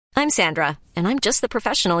I'm Sandra, and I'm just the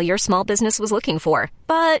professional your small business was looking for.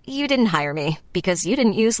 But you didn't hire me because you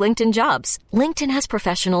didn't use LinkedIn Jobs. LinkedIn has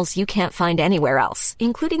professionals you can't find anywhere else,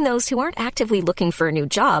 including those who aren't actively looking for a new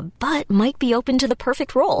job, but might be open to the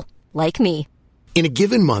perfect role, like me. In a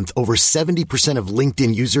given month, over 70% of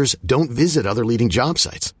LinkedIn users don't visit other leading job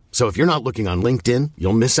sites. So if you're not looking on LinkedIn,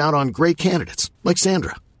 you'll miss out on great candidates like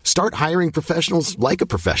Sandra. Start hiring professionals like a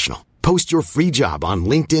professional. Post your free job on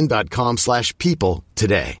linkedin.com/people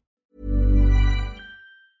today.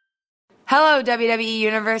 Hello, WWE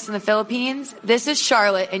Universe in the Philippines. This is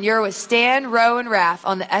Charlotte, and you're with Stan, Rowe, and Raph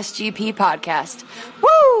on the SGP podcast.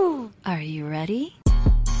 Woo! Are you ready?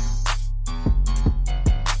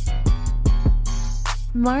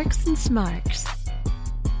 Marks and Smarks.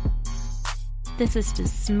 This is the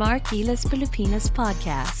Smart Gilas Pilipinas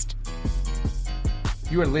podcast.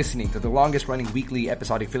 You are listening to the longest-running weekly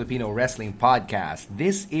episodic Filipino wrestling podcast.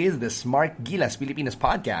 This is the Smart Gilas Pilipinas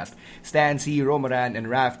podcast. Stan C, Romoran, and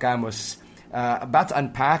Raf Camus about to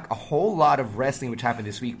unpack a whole lot of wrestling which happened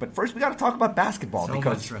this week. But first, we got to talk about basketball.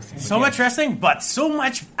 So much wrestling, but so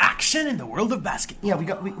much action in the world of basketball. Yeah,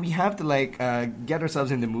 we have to get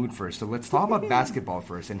ourselves in the mood first. So let's talk about basketball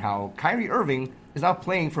first and how Kyrie Irving is now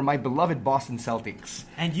playing for my beloved Boston Celtics.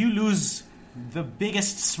 And you lose the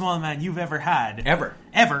biggest small man you've ever had. Ever.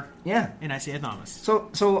 Yeah. And Isaiah Thomas.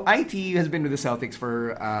 So IT has been with the Celtics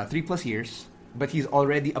for 3+ years, but he's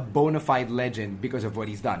already a bona fide legend because of what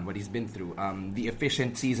he's done, what he's been through. The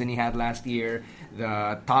efficient season he had last year,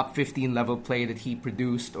 the top 15 level play that he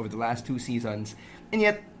produced over the last 2 seasons. And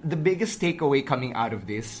yet, the biggest takeaway coming out of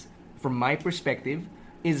this, from my perspective,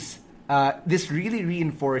 is this really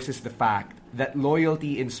reinforces the fact that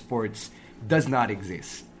loyalty in sports does not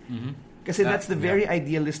exist. Mm-hmm. Kasi that's the very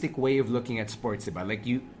idealistic way of looking at sports, diba? Like,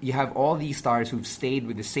 you have all these stars who've stayed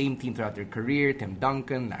with the same team throughout their career, Tim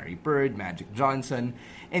Duncan, Larry Bird, Magic Johnson,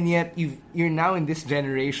 and yet you're now in this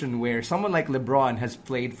generation where someone like LeBron has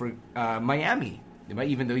played for Miami, diba?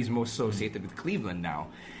 Even though he's most associated with Cleveland now.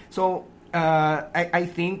 So, I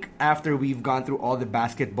think after we've gone through all the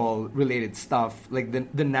basketball-related stuff, like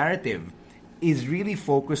the narrative is really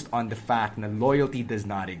focused on the fact that loyalty does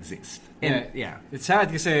not exist. And, it's sad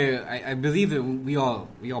to say. I believe that we all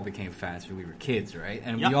became fans when we were kids, right?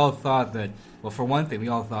 And we all thought that, well, for one thing, we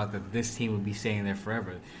all thought that this team would be staying there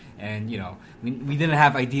forever. And we didn't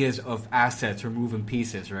have ideas of assets or moving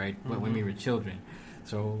pieces, right? When we were children.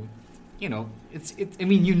 So, it's. I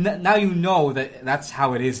mean, now you know that that's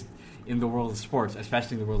how it is in the world of sports,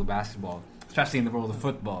 especially in the world of basketball, especially in the world of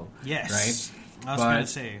football. Yes, right. I was going to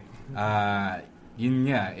say.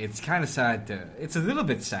 It's kind of sad. It's a little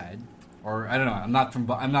bit sad, or I don't know.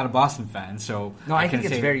 I'm not a Boston fan, so no. I think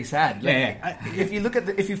it's very sad.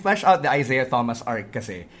 If you flesh out the Isaiah Thomas arc,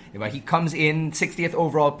 kasi, diba? He comes in 60th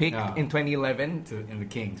overall pick in 2011 in the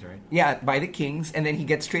Kings, right? Yeah, by the Kings, and then he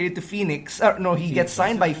gets traded to Phoenix. He gets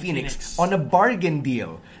signed by Phoenix on a bargain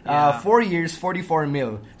deal. 4 years, $44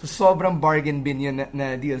 million. So sobrang bargain bin yun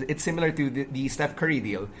na deal. It's similar to the Steph Curry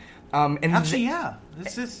deal.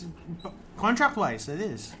 This is contract-wise, it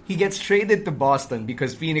is. He gets traded to Boston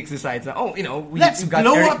because Phoenix decides, let's got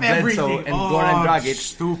blow Eric up Bledsoe everything. and Goran Dragic.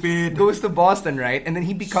 Stupid. Goes to Boston, right? And then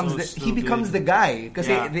he becomes the guy because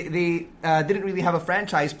they didn't really have a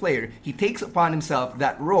franchise player. He takes upon himself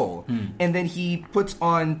that role, and then he puts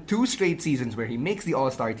on 2 straight seasons where he makes the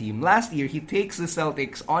All-Star team. Last year, he takes the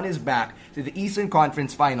Celtics on his back to the Eastern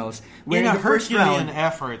Conference Finals, where in the first round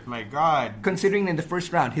effort. My God! Considering in the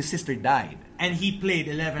first round, his sister died. And he played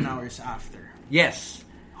 11 hours after. Yes.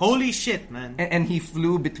 Holy shit, man. And he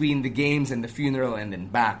flew between the games and the funeral and then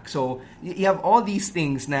back. So you have all these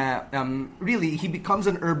things na really, he becomes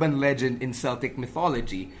an urban legend in Celtic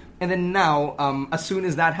mythology. And then now, as soon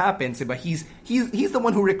as that happens, he's the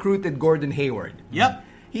one who recruited Gordon Hayward. Yep.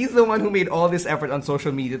 He's the one who made all this effort on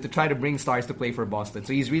social media to try to bring stars to play for Boston.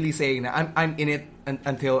 So he's really saying that I'm in it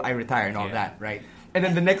until I retire and all that, right? And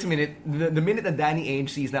then the next minute, the minute that Danny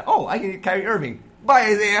Ainge sees that, I can get Kyrie Irving.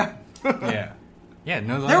 Bye, Isaiah.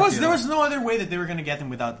 No. There was no other way that they were going to get him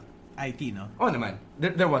without IT, no? Oh, no, man.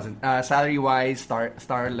 There wasn't. Salary-wise,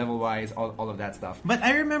 star level-wise, all of that stuff. But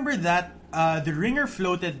I remember that the Ringer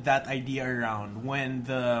floated that idea around when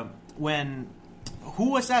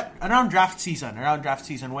who was that? Around draft season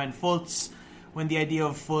when the idea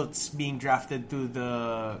of Fultz being drafted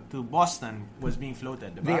to Boston was being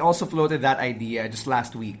floated. They also floated that idea just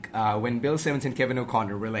last week when Bill Simmons and Kevin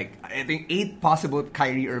O'Connor were like, I think 8 possible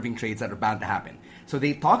Kyrie Irving trades that are bound to happen. So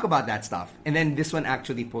they talk about that stuff, and then this one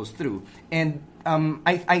actually pulls through. And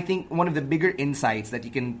I think one of the bigger insights that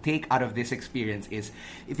you can take out of this experience is,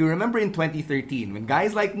 if you remember in 2013, when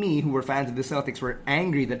guys like me who were fans of the Celtics were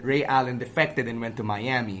angry that Ray Allen defected and went to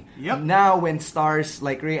Miami. Yep. Now when stars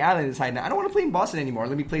like Ray Allen decide, I don't want to play in Boston anymore,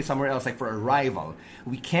 let me play somewhere else, like for a rival.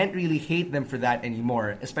 We can't really hate them for that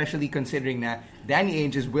anymore, especially considering that Danny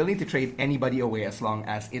Ainge is willing to trade anybody away as long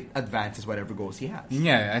as it advances whatever goals he has.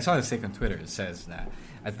 Yeah, I saw this take on Twitter. It says that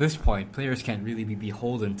at this point, players can't really be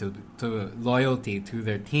beholden to loyalty to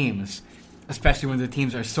their teams, especially when the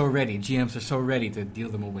teams are so ready, GMs are so ready to deal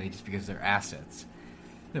them away just because they're assets.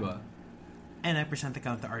 Diba? And I present the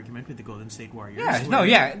counter argument with the Golden State Warriors.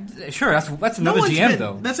 Sure. That's another GM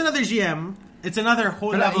though. That's another GM. It's another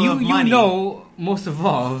whole But level of money. You know, most of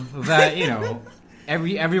all, that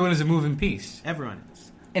everyone is a moving piece. Everyone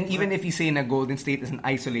is. And even if you say na Golden State is an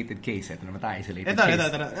isolated case, ito naman tayo, isolated case.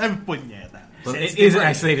 Well, it is an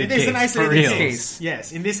isolated case. It is an isolated for real. case.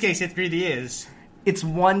 Yes, in this case, it really is. It's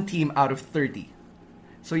one team out of 30.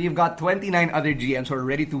 So you've got 29 other GMs who are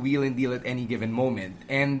ready to wheel and deal at any given moment.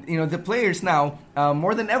 And, the players now,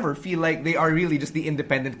 more than ever, feel like they are really just the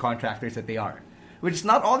independent contractors that they are. Which is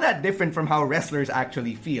not all that different from how wrestlers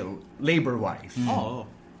actually feel, labor-wise. Oh.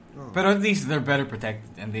 But at least they're better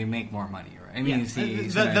protected and they make more money, right? I mean, you see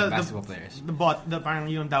basketball players. The parang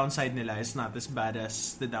yung downside nila is not as bad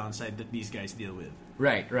as the downside that these guys deal with.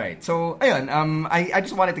 Right. So, ayun, I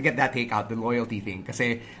just wanted to get that take out, the loyalty thing.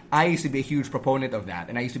 Kasi I used to be a huge proponent of that.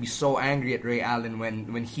 And I used to be so angry at Ray Allen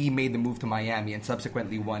when he made the move to Miami and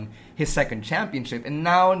subsequently won his second championship. And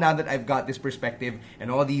now that I've got this perspective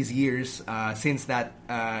and all these years since that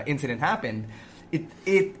incident happened,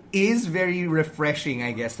 it is very refreshing,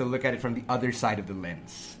 I guess, to look at it from the other side of the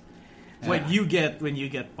lens. When you get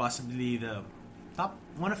possibly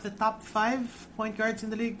one of the top 5 point guards in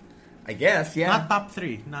the league. I guess, yeah. Not top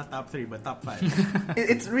 3, but top 5.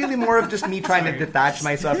 It's really more of just me trying to detach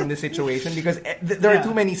myself from the situation because there are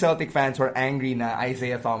too many Celtic fans who are angry na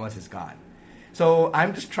Isaiah Thomas is gone. So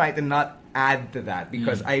I'm just trying to not add to that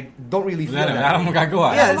because I don't really feel that.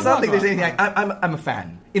 Yeah, it's not like there's anything. I'm a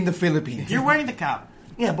fan in the Philippines. You're wearing the cap.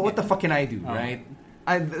 Yeah, but what the fuck can I do, right?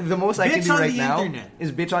 The most I can do right now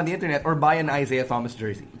is bitch on the internet or buy an Isaiah Thomas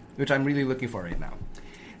jersey, which I'm really looking for right now.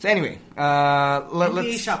 So anyway,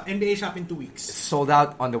 let's NBA shop in 2 weeks. Sold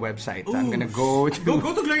out on the website. So I'm gonna go to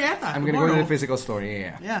Glorieta. I'm gonna go to the physical store.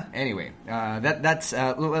 Yeah. Anyway, let's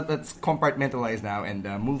compartmentalize now and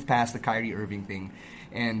move past the Kyrie Irving thing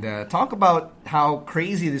and talk about how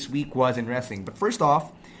crazy this week was in wrestling. But first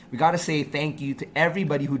off, we gotta say thank you to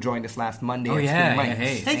everybody who joined us last Monday.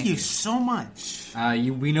 Thank you so much.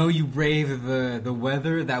 We know you braved the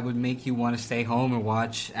weather that would make you want to stay home and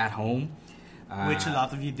watch at home. Which a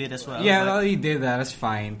lot of you did as well. Yeah, a lot of you did that. That's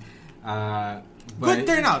fine. Good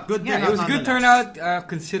turnout. It was good turnout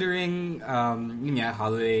considering,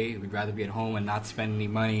 holiday. We'd rather be at home and not spend any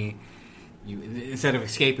money instead of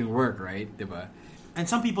escaping work, right? Diba? And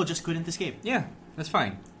some people just couldn't escape. Yeah, that's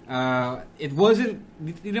fine. It wasn't,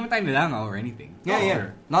 hindi naman tayo nilangaw or anything.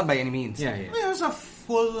 Yeah. Not by any means. Yeah. It was a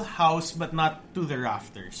full house, but not to the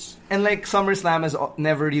rafters. And like SummerSlam has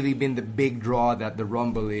never really been the big draw that the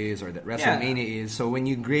Rumble is or that WrestleMania is. So when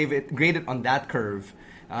you grade it on that curve,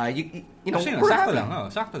 you know,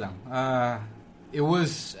 sakto lang. It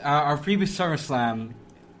was our previous SummerSlam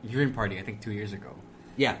viewing party, I think 2 years ago.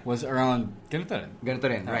 Yeah. Was around ganito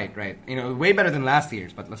rin. Right. You know, way better than last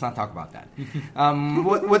year's, but let's not talk about that.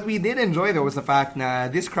 What we did enjoy, though, was the fact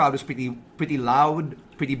that this crowd was pretty loud,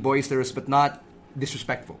 pretty boisterous, but not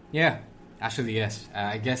disrespectful. Yeah. Actually, yes.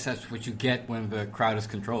 I guess that's what you get when the crowd is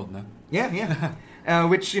controlled, no? Yeah.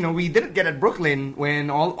 Which, you know, we didn't get at Brooklyn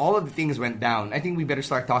when all of the things went down. I think we better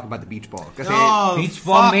start talking about the beach ball. Beach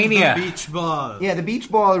ball mania. The beach ball. Yeah, the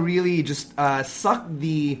beach ball really just sucked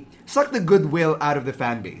the goodwill out of the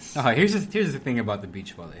fan base. Here's the thing about the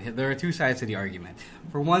beach ball. There are two sides to the argument.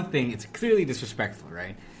 For one thing, it's clearly disrespectful,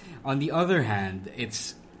 right? On the other hand,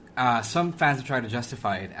 it's some fans try to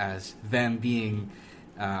justify it as them being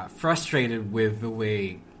frustrated with the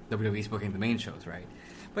way WWE is booking the main shows, right?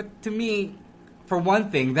 But to me, for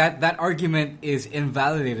one thing, that argument is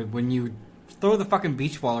invalidated when you throw the fucking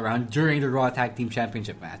beach ball around during the Raw Tag Team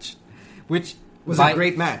Championship match, which was a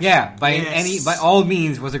great match. Yeah, by all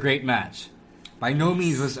means was a great match. By no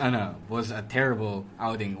means was a terrible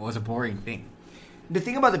outing. It was a boring thing. The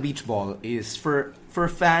thing about the beach ball is for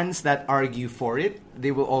fans that argue for it,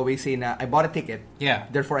 they will always say, "Nah, I bought a ticket. Yeah,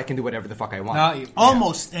 therefore I can do whatever the fuck I want."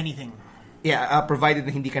 Almost anything. Yeah, provided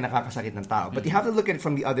na hindi ka nakakasakit ng tao. But you have to look at it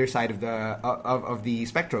from the other side of the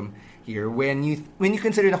spectrum here. When you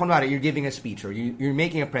consider na kunwari, you're giving a speech or you're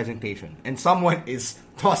making a presentation and someone is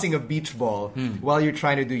tossing a beach ball while you're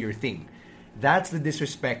trying to do your thing. That's the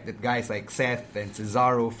disrespect that guys like Seth and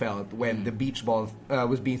Cesaro felt when the beach ball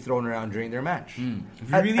was being thrown around during their match.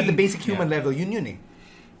 At the basic human level, yun. If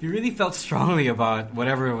you really felt strongly about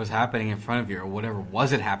whatever was happening in front of you or whatever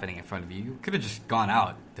wasn't happening in front of you, you could have just gone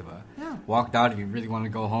out, diba? Yeah. Walked out. If you really want to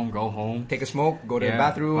go home. Take a smoke, go to the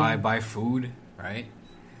bathroom. Buy food, right?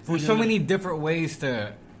 There's so many different ways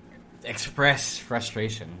to express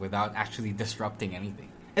frustration without actually disrupting anything.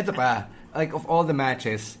 Ito pa, like of all the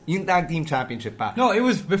matches, yung tag team championship pa. No, it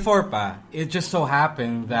was before pa. It just so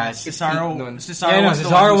happened that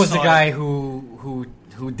Cesaro was the guy who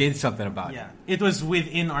did something about it. Yeah, it was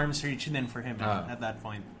within arm's reach then for him at that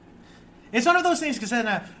point. It's one of those things kasi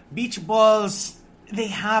na beach balls, they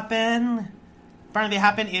happen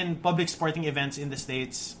in public sporting events in the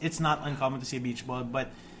States. It's not uncommon to see a beach ball, but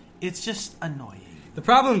it's just annoying. The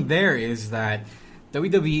problem there is that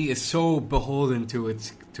WWE is so beholden to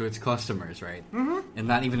its customers, right? Mm-hmm. And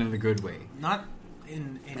not even in a good way. Not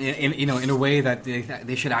in a way that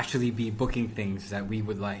they should actually be booking things that we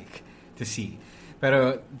would like to see.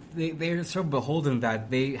 But they're so beholden that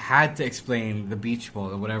they had to explain the beach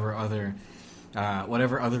ball and whatever other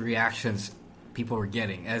reactions people were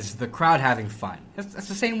getting as the crowd having fun. That's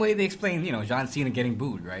the same way they explain, John Cena getting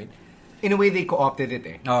booed, right? In a way, they co-opted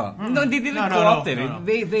it. No, they didn't co-opt it. No.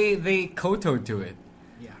 They kowtowed to it.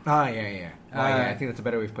 Yeah. Yeah. I think that's a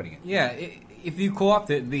better way of putting it. Yeah, if you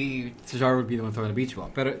co-opt it, Cesaro would be the one throwing the beach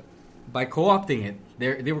ball. But by co-opting it,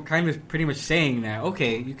 they were kind of pretty much saying that,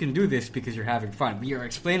 okay, you can do this because you're having fun. We are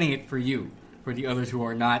explaining it for you, for the others who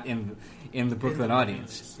are not in the Brooklyn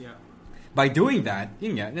audience. Yeah. By doing that,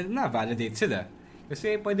 yun nga, na-validate sila.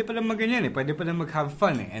 Kasi pwede pala mag-ganyan pwede pala mag-have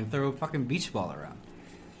fun and throw a fucking beach ball around.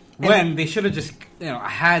 When they should have just,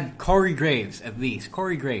 had Corey Graves, at least,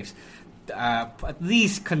 at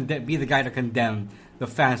least be the guy to condemn the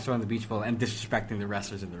fans throwing the beach ball and disrespecting the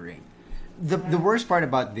wrestlers in the ring. The worst part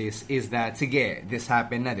about this is that, sige, this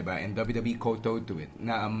happened na, diba? And WWE kowtowed to it.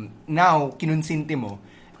 Now, kinunsinti mo,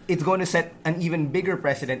 it's going to set an even bigger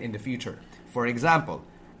precedent in the future. For example,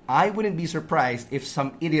 I wouldn't be surprised if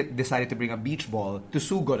some idiot decided to bring a beach ball to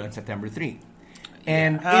Sugod on September 3.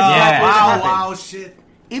 And if that were to happen, shit.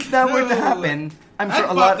 If that were to happen, I'm sure I'd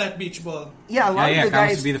a lot that beach ball. Yeah, a lot of the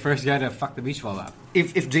guys to be the first guy to fuck the beach ball up.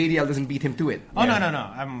 If JDL doesn't beat him to it. Oh no.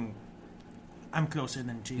 I'm closer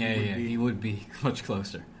than JDL. Yeah, he would be much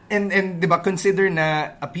closer. And diba, consider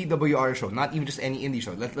na a PWR show, not even just any indie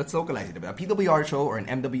show. Let's localize it. A PWR show or an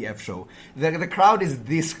MWF show, the crowd is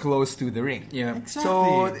this close to the ring. Yeah, exactly.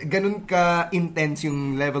 So ganun ka intense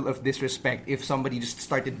yung level of disrespect if somebody just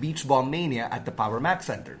started beach ball mania at the Power Max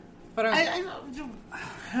Center. But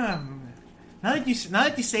now that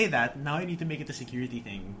you say that, now I need to make it a security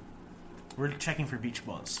thing. We're checking for beach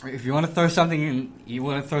balls. If you want to throw something in, you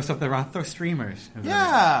want to throw something around, throw streamers.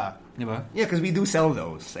 Yeah. Yeah, because we do sell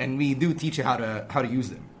those, and we do teach you how to use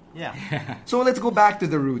them. Yeah. So let's go back to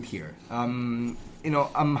the root here. How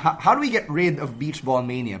do we get rid of beach ball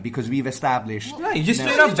mania? Because we've established. Yeah, you just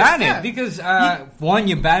straight up ban it. Because one,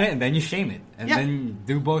 you ban it, and then you shame it, and then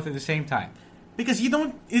do both at the same time. Because you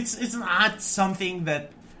don't. It's not something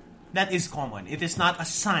that is common. It is not a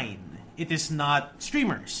sign. It is not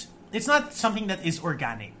streamers. It's not something that is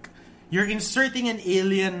organic. You're inserting an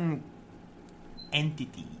alien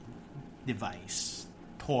entity, device,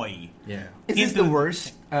 toy. Yeah. Is this the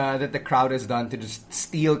worst that the crowd has done to just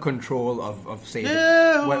steal control of say,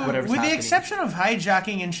 whatever's happening? With the exception of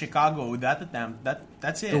hijacking in Chicago, that attempt,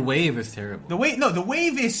 that's it. The wave is terrible. The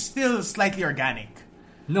wave is still slightly organic.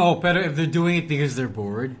 No, but if they're doing it because they're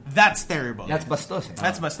bored, that's terrible. That's bastos.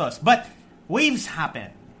 That's bastos. But waves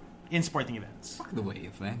happen in sporting events. Fuck the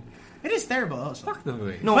wave, man. It is terrible also. Fuck the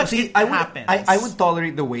wave. No, but see, I would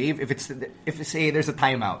tolerate the wave if say there's a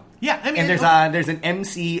timeout. Yeah, I mean, and there's an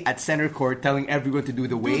MC at center court telling everyone to do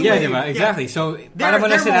the wave. Yeah, exactly. So para mo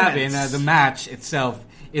na sinabi na the match itself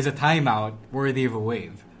is a timeout worthy of a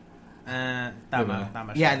wave.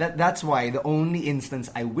 Tama. Yeah, that's why the only instance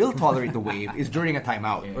I will tolerate the wave is during a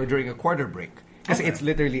timeout or during a quarter break. Because it's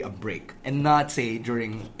literally a break and not, say,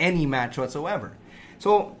 during any match whatsoever.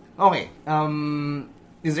 So, okay.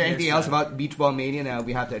 Is there anything else about Beach Ball Mania that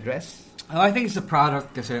we have to address? I think it's a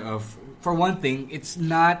product of, for one thing, it's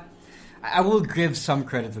not... I will give some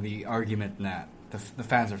credit to the argument that the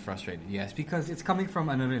fans are frustrated, yes, because it's coming from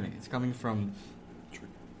it's coming from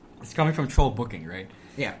troll booking, right?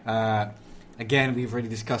 Yeah. Again, we've already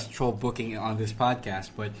discussed troll booking on this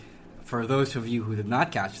podcast, but for those of you who did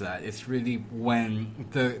not catch that, it's really when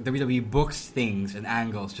the WWE books things and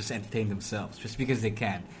angles just to entertain themselves, just because they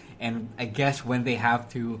can. And I guess when they have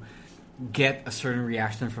to get a certain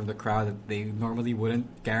reaction from the crowd that they normally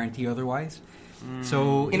wouldn't guarantee otherwise,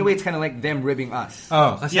 So in a way, it's kind of like them ribbing us.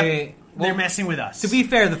 Oh, kasi, Yep. They're messing with us. To be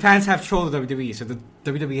fair, the fans have trolled WWE, so the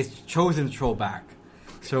WWE has chosen to troll back.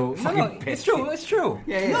 So it's true. It's true.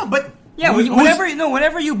 Yeah. No, but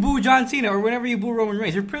whenever you boo John Cena or whenever you boo Roman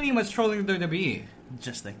Reigns, you're pretty much trolling the WWE.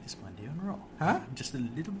 just like this Monday on Raw. Huh? Just a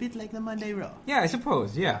little bit like the Monday Raw. Yeah, I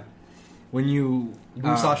suppose. Yeah. When you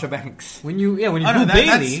boo Sasha Banks. When you boo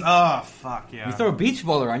Bayley, you throw a beach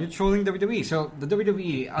ball around, you're trolling WWE. So the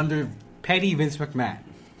WWE under petty Vince McMahon,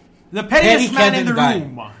 the pettiest man in the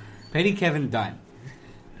Dunn, room, petty Kevin Dunn,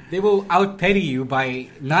 they will out petty you by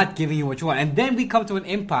not giving you what you want, and then we come to an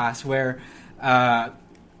impasse where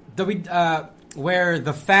where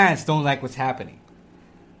the fans don't like what's happening,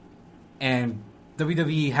 and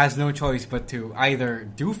WWE has no choice but to either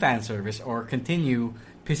do fan service or continue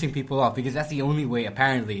pissing people off, because that's the only way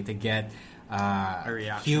apparently to get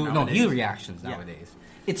heel reactions nowadays.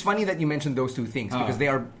 It's funny that you mentioned those two things because they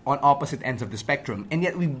are on opposite ends of the spectrum, and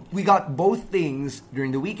yet we got both things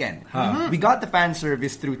during the weekend. We got the fan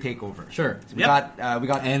service through Takeover. Sure, so we got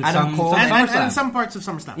and Adam Cole and some parts of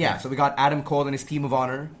SummerSlam. Yeah, so we got Adam Cole and his Team of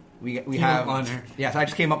Honor. We have Honor. Yeah, so I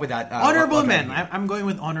just came up with that. Honorable men. I'm going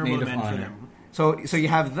with honorable men for them. So you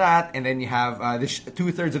have that, and then you have the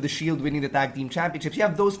 2/3 of the Shield winning the tag team championships. You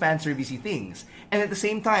have those fan servicey things, and at the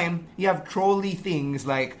same time, you have trolly things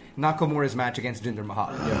like Nakamura's match against Jinder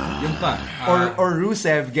Mahal, or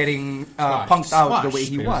Rusev getting punked out the way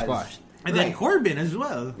he was, squashed. And then Corbin as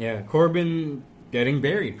well. Yeah, Corbin getting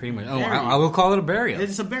buried pretty much. I will call it a burial.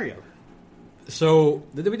 It's a burial. So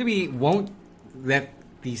the WWE won't let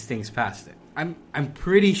these things past it. I'm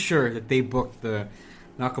pretty sure that they booked the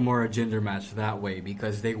Nakamura Jinder match that way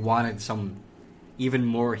because they wanted some even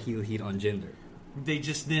more heel heat on Jinder. They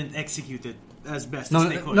just didn't execute it as best as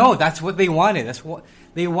they could. No, that's what they wanted. That's what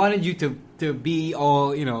they wanted you to be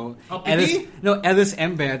all, Ellis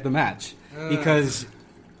Embe at the match because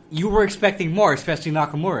you were expecting more, especially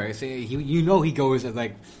Nakamura. So he goes at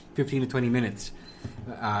like 15 to 20 minutes.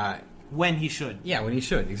 When he should. Yeah, when he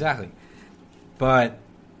should, exactly. But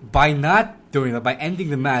by not doing that, by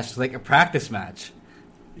ending the match like a practice match,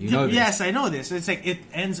 yes, I know this. It's like it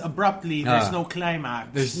ends abruptly. There's no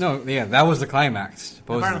climax. That was the climax.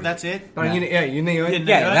 Supposedly. Apparently, that's it.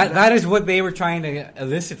 That is what they were trying to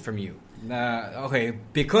elicit from you. Okay,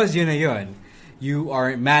 because yun, you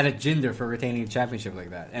are mad at Jinder for retaining the championship like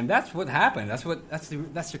that, and that's what happened. That's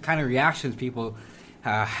the kind of reactions people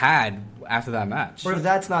had after that match. Or if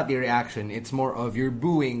that's not the reaction, it's more of you're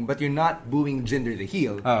booing, but you're not booing Jinder the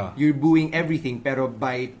heel. Oh. You're booing everything, pero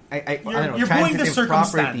by you're booing the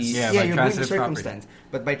circumstance. You're booing the circumstance.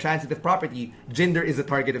 But by transitive property, Jinder is the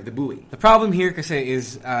target of the booing. The problem here, kasi,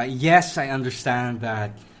 is yes, I understand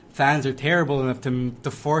that fans are terrible enough to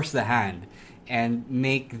force the hand and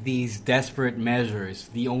make these desperate measures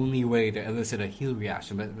the only way to elicit a heel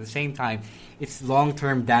reaction. But at the same time, it's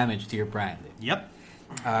long-term damage to your brand. Yep.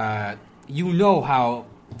 You know how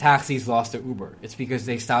taxis lost to Uber. It's because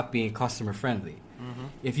they stopped being customer friendly. Mm-hmm.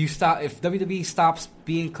 If WWE stops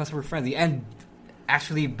being customer friendly, and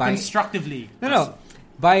actually constructively,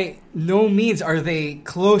 by no means are they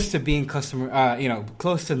close to being close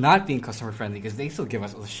to not being customer friendly, because they still give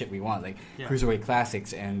us all the shit we want, like Cruiserweight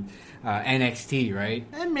Classics and NXT, right?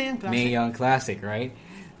 And Mae Young Classic, right?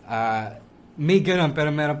 May ganun,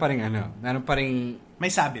 pero meron pa ring may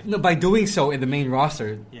sabit. No, by doing so in the main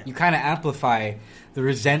roster, you kind of amplify the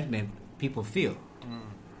resentment people feel.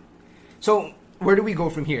 So where do we go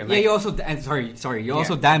from here? You also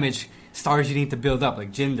also damage stars you need to build up,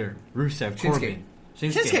 like Jinder, Rusev, Corbin,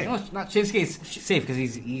 Shinsuke. No, not Shinsuke's safe because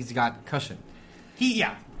he's got cushion. He's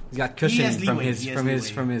got cushion from his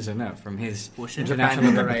international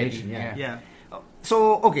reputation. Yeah.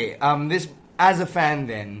 So okay, this as a fan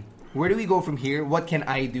then. Where do we go from here? What can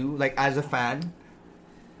I do? Like, as a fan,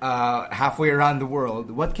 halfway around the world,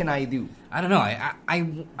 what can I do? I don't know. I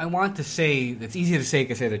want to say, it's easy to say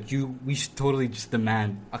that we should totally just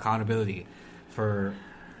demand accountability for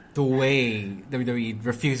the way WWE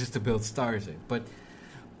refuses to build stars in. But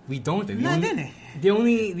we don't. The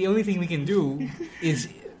only thing we can do is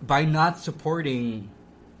by not supporting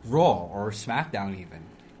Raw or SmackDown even.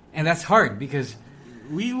 And that's hard because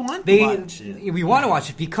we want to watch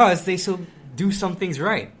it because they still do some things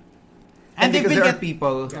right, and because there are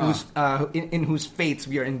people in whose fates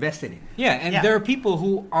we are invested in. Yeah, and there are people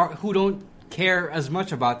who don't care as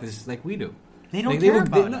much about this like we do. They don't care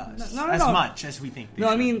about us as much as we think.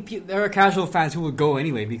 I mean, there are casual fans who would go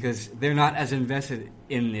anyway because they're not as invested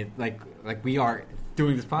in it like we are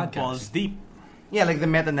doing this podcast. Balls deep. Yeah, like the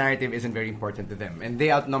meta narrative isn't very important to them, and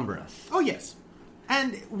they outnumber us. Oh yes.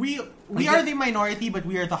 And we are the minority, but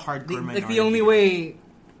we are the hardcore minority. Like the only way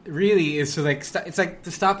really is to like it's like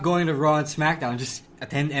to stop going to Raw and SmackDown, just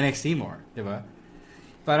attend NXT more, diba?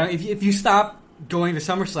 But if you stop going to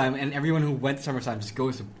SummerSlam and everyone who went to SummerSlam just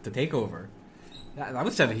goes to TakeOver, that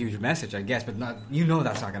would send a huge message, I guess. But that's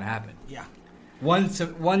not going to happen. Yeah,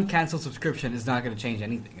 one canceled subscription is not going to change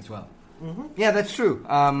anything as well. Mm-hmm. Yeah, that's true.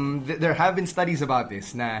 There have been studies about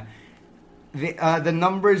this. The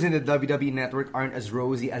numbers in the WWE network aren't as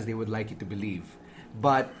rosy as they would like you to believe.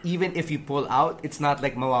 But even if you pull out, it's not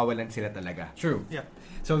like mawawalan sila talaga. True. Yeah.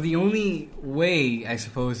 So the only way, I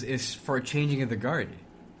suppose, is for a changing of the guard.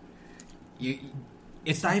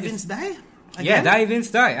 It's die Vince die? Again? Yeah, die Vince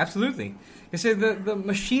die. Absolutely. I said the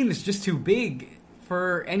machine is just too big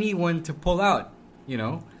for anyone to pull out. You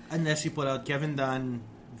know, unless you pull out Kevin Dunn,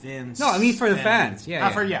 Vince. No, I mean for the fans.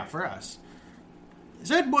 For us.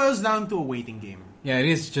 So it boils down to a waiting game. Yeah, it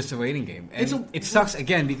is just a waiting game. And it sucks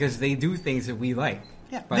again because they do things that we like.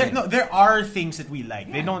 Yeah, there are things that we like.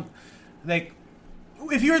 Yeah. They don't like.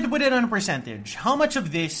 If you were to put it on a percentage, how much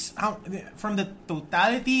of this, from the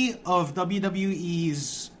totality of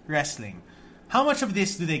WWE's wrestling, how much of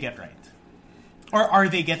this do they get right, or are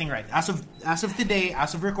they getting right as of today,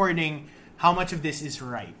 as of recording? How much of this is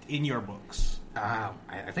right in your books? I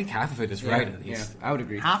think half of it is right, at least. Yeah, I would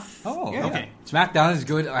agree. Half? Oh, yeah. Okay. SmackDown is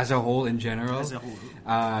good as a whole in general. As a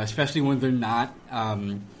whole. Especially when they're not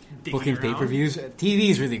booking pay-per-views. TV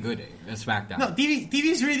is really good in SmackDown. No, TV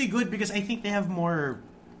is really good because I think they have more...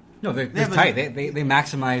 No, they're tight. They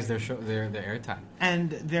maximize their show, their airtime. And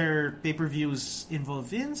their pay-per-views involve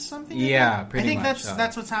Vince, something like that? Yeah, pretty much. I think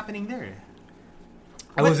that's what's happening there.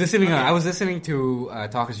 I was listening to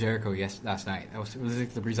Talk is Jericho last night. I was listening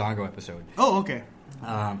to the Breezango episode. Oh, okay.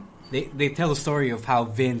 They tell the story of how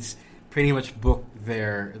Vince pretty much booked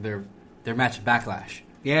their match at Backlash.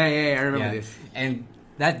 Yeah, I remember this. And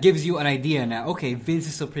that gives you an idea now. Okay, Vince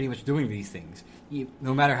is still pretty much doing these things.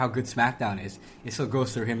 No matter how good SmackDown is, it still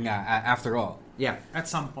goes through him after all. Yeah, at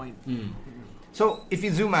some point. So if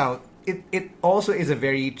you zoom out, it also is a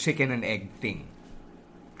very chicken and egg thing.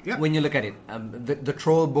 Yep. When you look at it, the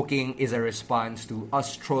troll booking is a response to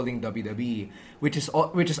us trolling WWE, which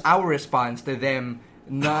is our response to them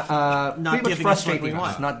not giving frustrating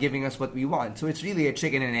us, not giving us what we want. So it's really a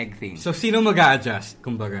chicken and egg thing. So sino mag-a-adjust,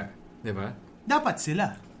 kumbaga, diba? Dapat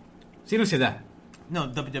sila. Sino sila? No,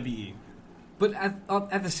 WWE. But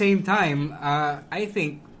at the same time, I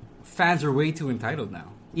think fans are way too entitled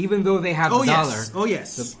now. Even though they have the dollar,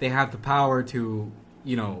 they have the power to,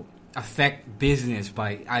 affect business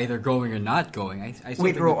by either going or not going.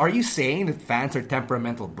 Wait, bro, are you saying that fans are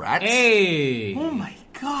temperamental brats? Hey! Oh my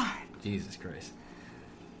God! Jesus Christ.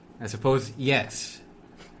 I suppose yes.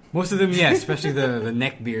 Most of them, yes, especially the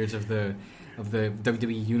neckbeards of the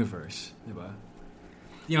WWE universe.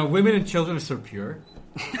 Women and children are so pure.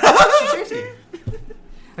 Seriously.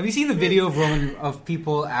 Have you seen the video of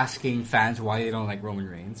people asking fans why they don't like Roman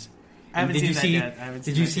Reigns? I haven't seen that yet.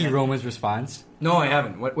 Did you see Roman's response? No, I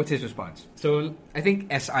haven't. What's his response? So I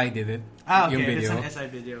think SI did it. Okay, it's an SI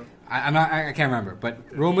video. I can't remember, but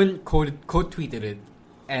Roman quote tweeted it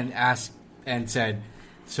and asked and said,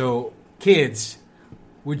 "So kids,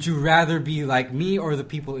 would you rather be like me or the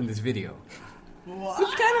people in this video?" What?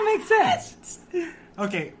 Which kind of makes sense.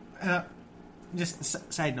 Okay,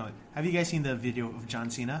 just side note. Have you guys seen the video of John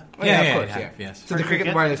Cena? Oh, yeah, of course, yes. So the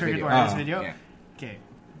Cricket Wireless video. Yeah. Okay,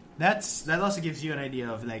 that also gives you an idea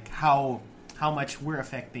of like how much we're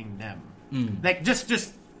affecting them. Like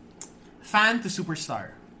just fan to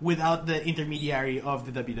superstar without the intermediary of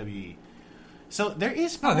the WWE. So there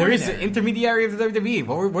is power there is an intermediary of the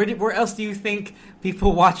WWE. Where else do you think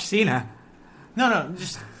people watch Cena? No,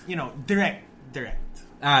 just direct.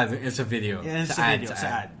 It's a video. Yeah, it's a video. It's an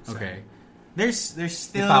ad. Okay. There's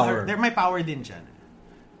still power. There may power din dyan.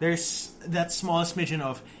 There's that small smidgen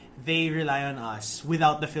of they rely on us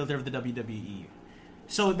without the filter of the WWE.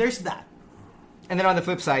 So there's that. And then on the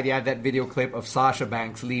flip side, you have that video clip of Sasha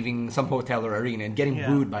Banks leaving some hotel or arena and getting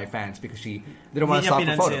booed by fans because she didn't want to stop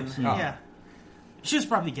for photos. Yeah. She was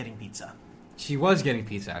probably getting pizza. She was getting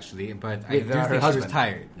pizza, actually, but I do think she was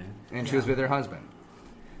tired. And she was with her husband.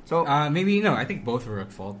 So maybe, I think both were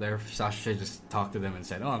at fault there. Sasha should just talked to them and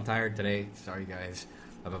said, "Oh, I'm tired today. Sorry, guys.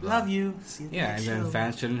 Blah, blah, blah." Love you. See you and then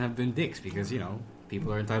fans shouldn't have been dicks because,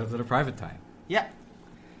 people are entitled to their private time. Yeah.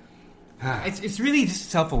 It's really just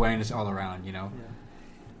self-awareness all around, Yeah.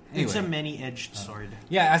 Anyway. It's a many-edged sword.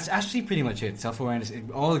 Yeah, that's actually pretty much it. Self-awareness.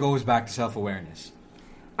 It all goes back to self-awareness.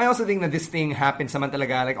 I also think that this thing happens naman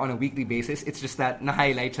talaga like on a weekly basis. It's just that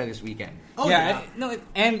na-highlight siya this weekend. Oh, yeah.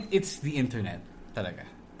 And it's the internet talaga.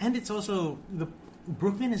 And it's also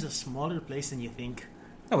Brooklyn is a smaller place than you think.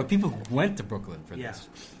 No, but people went to Brooklyn for this.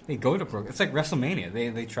 They go to Brooklyn. It's like WrestleMania.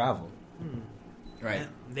 They travel. Right.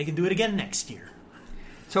 They can do it again next year.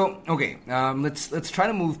 So, okay, let's try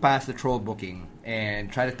to move past the troll booking and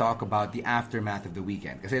try to talk about the aftermath of the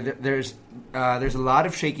weekend. Because there's a lot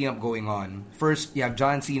of shaking up going on. First, you have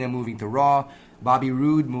John Cena moving to Raw, Bobby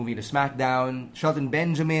Roode moving to SmackDown, Shelton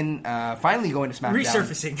Benjamin finally going to SmackDown.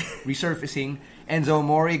 Resurfacing. Enzo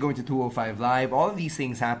Amore going to 205 Live. All of these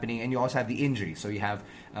things happening, and you also have the injuries. So you have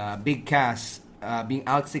Big Cass being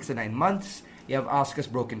out 6 to 9 months. You have Asuka's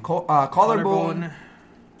broken collarbone.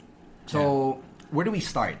 So... Where do we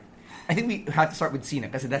start? I think we have to start with Cena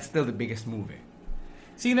because that's still the biggest move.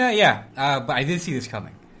 Cena, yeah, but I did see this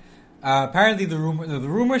coming. Apparently, the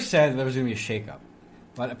rumor said there was going to be a shakeup,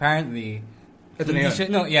 but apparently, ito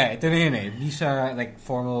na yun. These are like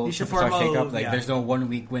formal shakeup. Like there's no 1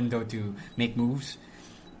 week window to make moves.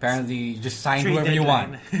 Apparently, you just sign whoever you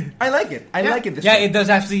want. I like it. I like it. It does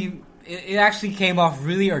actually. It actually came off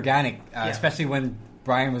really organic, especially when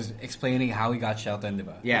Brian was explaining how he got Shelton,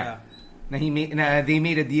 diba? Yeah. They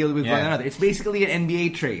made a deal with one another. It's basically an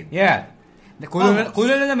NBA trade. Yeah.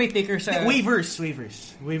 Kulang na may taker sa...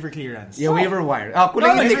 Waivers. Waiver clearance. Yeah, waiver wire.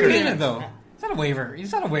 Kulang yung ticker. Though. It's not a waiver.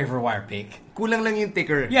 It's not a waiver wire pick. Kulang lang yung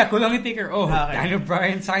ticker. Yeah, kulang yung ticker. Oh, Daniel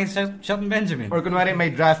Bryan signs Shelton Benjamin. Or kunwari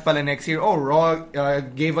may draft pala next year. Oh, Raw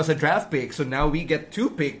gave us a draft pick, so now we get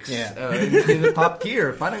 2 picks in the top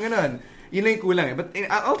tier. Parang ganun. Yun lang yung kulang eh. But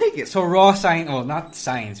I'll take it. So Raw not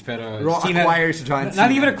signs, pero Raw Cena acquires John Cena.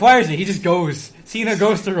 Not even acquires it. He just goes. Cena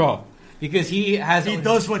goes to Raw. Because he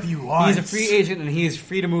does what he wants. He's a free agent and he is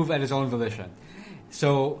free to move at his own volition.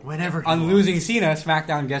 So whenever on losing Cena,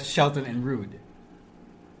 SmackDown gets Shelton and Roode.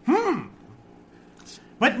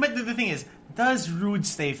 But the thing is, does Roode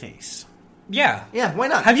stay face? Yeah. Yeah, why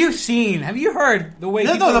not? Have you heard the way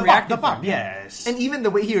people reacted? The pop, yes. And even the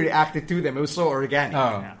way he reacted to them, it was so organic.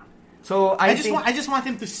 Oh. Yeah. So I just want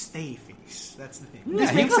him to stay face. That's the thing.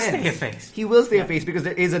 Yeah, he will stay a face. He will stay a face because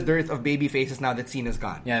there is a dearth of baby faces now that Cena's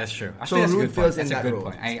gone. Yeah, that's true. So Roode fills in that that role.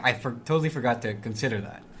 role. I totally forgot to consider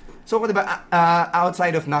that. So what about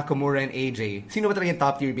outside of Nakamura and AJ? Sino ba talaga yung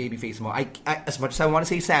top tier baby face mo? I as much as I want to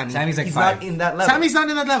say Sammy's like he's 5. not in that level. Sammy's not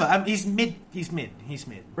in that level. He's mid.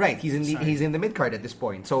 Right, he's in the mid card at this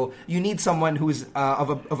point. So you need someone who's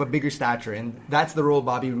of a bigger stature, and that's the role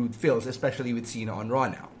Bobby Roode fills, especially with Cena on Raw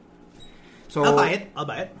now. So I'll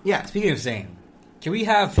buy it. Yeah. Speaking of Zayn, can we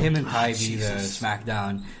have him and Ty be the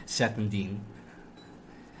SmackDown Seth and Dean?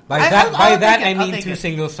 By that I mean 2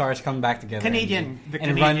 single stars come back together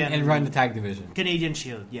and run the tag division. Canadian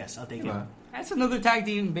Shield, yes, I'll take it. That's another tag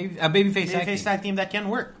team, babyface tag team that can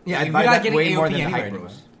work. Yeah, I'd You're buy not that way getting more AOP than the anywhere Hype anymore.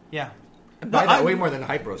 Bros. Yeah. I'd buy that way more than the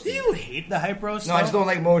Hype Bros. Do you hate the Hype Bros? No, I just don't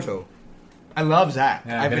like Mojo. I love Zach.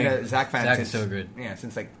 Yeah, I've been a Zach fan Zach since is so good. Yeah,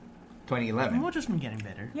 since like 2011. Mojo's been getting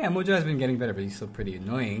better. Yeah, Mojo has been getting better, but he's still pretty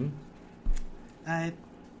annoying.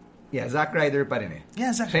 Yeah, Zack Ryder pa rin eh.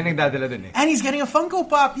 Yeah, Zack Siya nagdadala dun eh. And he's getting a Funko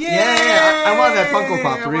Pop. Yay! Yeah. I want that Funko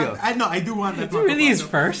Pop for real. I do want that. Is it really his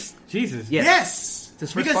first? Jesus. Yes. It's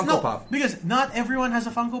his first Funko Pop. Because not everyone has a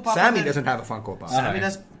Funko Pop. Sammy doesn't have a Funko Pop. Sammy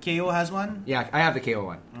does. KO has one. Yeah, I have the KO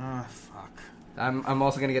one. Fuck. I'm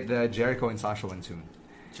also gonna get the Jericho and Sasha one soon.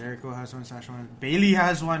 Jericho has one. Sasha one. Bailey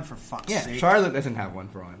has one. For fuck's sake. Charlotte doesn't have one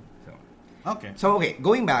for one. Okay. So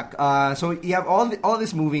going back, so you have all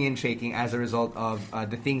this moving and shaking as a result of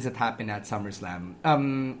the things that happened at SummerSlam.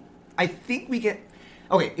 I think we can.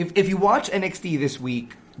 Okay, if you watch NXT this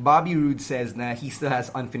week, Bobby Roode says that he still has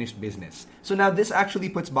unfinished business. So now this actually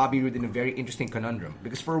puts Bobby Roode in a very interesting conundrum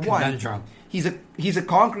because for one, he's a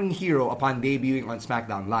conquering hero upon debuting on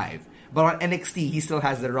SmackDown Live, but on NXT he still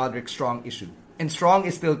has the Roderick Strong issue. And Strong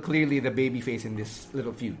is still clearly the babyface in this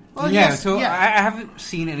little feud. Well, I haven't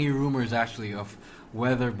seen any rumors actually of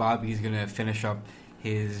whether Bobby's gonna finish up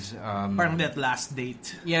his part of that last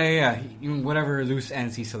date. Yeah. Whatever loose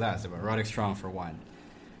ends he still has, about Roderick Strong for one.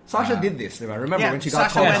 Sasha did this, right? Remember when she got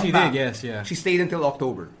Sasha called went up? She did, yes, yeah. She stayed until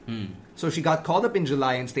October. So she got called up in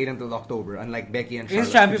July and stayed until October, unlike Becky and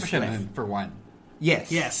Charlotte. He's champion for one.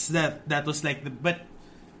 Yes, that was like but.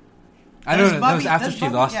 I don't know. That was after she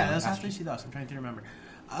lost. Yeah, that was after she lost. I'm trying to remember.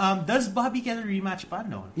 Does Bobby get a rematch pa?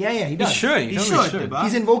 No. Yeah, he does. He should. He should. Diba?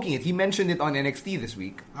 He's invoking it. He mentioned it on NXT this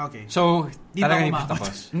week. Okay. So, Di ba talagang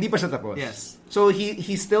umabot? Hindi pa siya tapos. Yes. So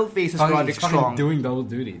he still faces Roderick Strong. Doing double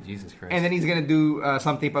duty. Jesus Christ. And then he's gonna do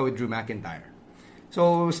something pa with Drew McIntyre.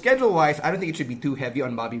 So schedule-wise, I don't think it should be too heavy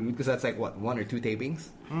on Bobby Roode because that's like what 1 or 2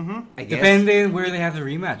 tapings. I guess. Depending where they have the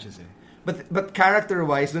rematches. But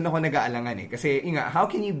character-wise, doon ako nag-aalangan eh. Kasi, how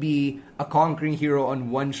can you be a conquering hero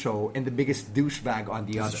on one show and the biggest douchebag on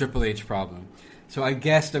the other? It's a Triple H problem. So I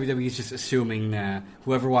guess WWE is just assuming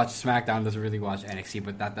whoever watched SmackDown doesn't really watch NXT,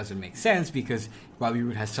 but that doesn't make sense because Bobby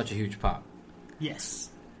Roode has such a huge pop. Yes.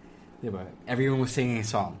 Yeah, but everyone was singing a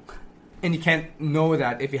song. And you can't know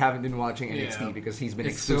that if you haven't been watching NXT because he's been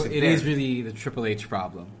exclusive. It is really the Triple H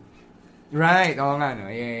problem. Right. Oh, no.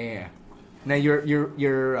 Yeah. Now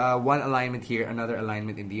you're one alignment here, another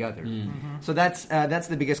alignment in the other. So that's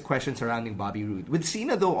the biggest question surrounding Bobby Roode. With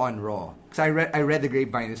Cena though on Raw, because I read the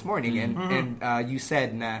grapevine this morning, and you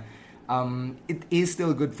said it is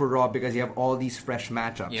still good for Raw because you have all these fresh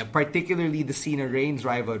matchups, particularly the Cena Reigns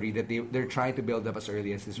rivalry that they're trying to build up as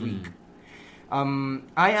early as this week.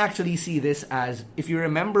 I actually see this as, if you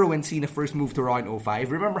remember when Cena first moved to Raw in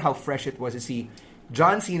 2005, remember how fresh it was to see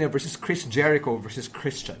John Cena versus Chris Jericho versus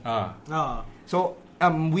Christian. So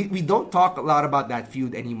we don't talk a lot about that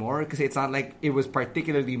feud anymore because it's not like it was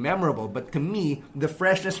particularly memorable. But to me, the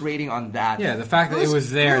freshness rating on that... Yeah, the fact that it was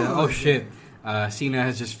there, oh shit, Cena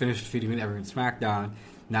has just finished feuding with everyone in SmackDown.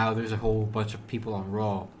 Now there's a whole bunch of people on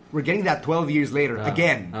Raw. We're getting that 12 years later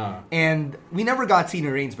again. And we never got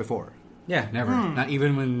Cena Reigns before. Yeah, never. Not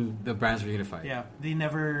even when the brands were unified. Yeah, they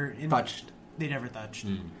never... touched. They never touched.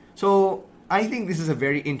 So... I think this is a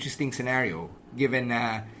very interesting scenario, given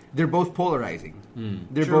they're both polarizing.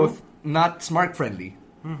 They're both not smart friendly,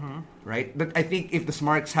 right? But I think if the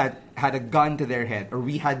Smarks had a gun to their head, or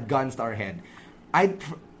we had guns to our head, I'd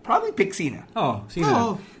probably pick Cena. Oh, Cena.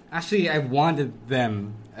 Oh. Actually, I wanted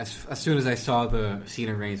them, as soon as I saw the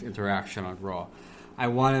Cena Reigns interaction on Raw, I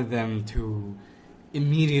wanted them to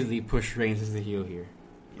immediately push Reigns as the heel here.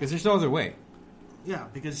 Because there's no other way. Yeah,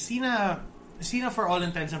 because Cena, for all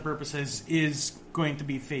intents and purposes, is going to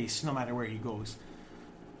be face no matter where he goes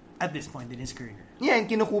at this point in his career. Yeah, and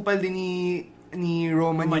kinukupal din ni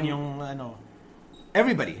Roman yung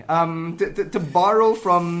everybody. To borrow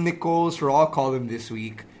from Nicole's Raw column this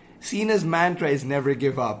week, Cena's mantra is never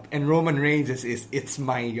give up, and Roman Reigns is it's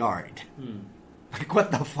my yard. Like,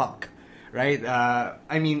 what the fuck? Right?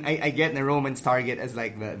 I mean, I get the Roman's target as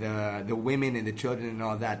like the women and the children and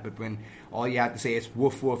all that, but when all you have to say is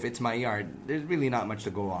woof woof, it's my yard, there's really not much to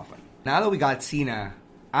go off on. Now that we got Cena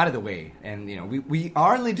out of the way, and you know, we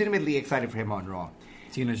are legitimately excited for him on Raw.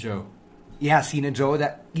 Cena Joe. Yeah, Cena Joe.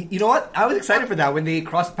 That, you know what? I was excited for that when they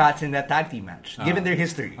crossed paths in that tag team match, given their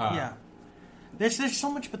history. Yeah. There's so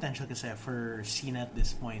much potential kasi for Cena at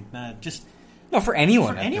this point. For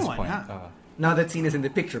anyone. For anyone, this point. Yeah. Now that Cena's in the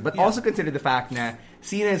picture, but also consider the fact that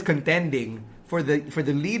Cena is contending for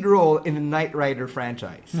the lead role in the Knight Rider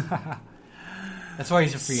franchise. That's why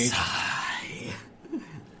he's a free agent.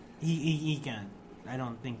 He can't. I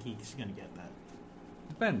don't think he's gonna get that.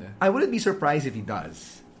 Depende. I wouldn't be surprised if he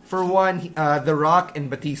does. For one, The Rock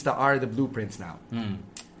and Batista are the blueprints now.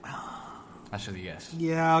 Actually, yes.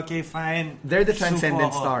 Yeah, okay, fine. They're the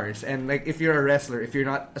transcendent stars. And like, if you're a wrestler, if you're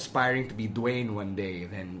not aspiring to be Dwayne one day,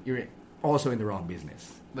 then you're also in the wrong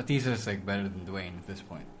business. Batista's like better than Dwayne at this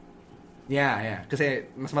point. Yeah. Kasi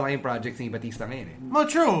mas malaking projects ni Batista ngayon eh. Well,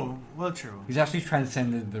 true. He's actually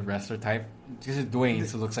transcended the wrestler type. Because Dwayne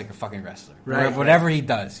still looks like a fucking wrestler. Right. Whatever he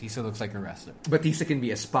does, he still looks like a wrestler. Batista can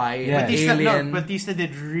be a spy, alien. Batista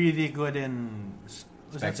did really good in... Was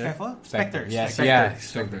Spectre? that Skyfall? Spectre. Yes, Spectre. yeah.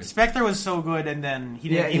 Spectre. Spectre was so good, and then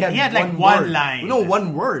he had like one one line. No,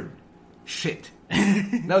 one word. Shit.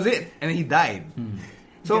 That was it. And then he died.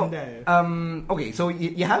 So, okay, so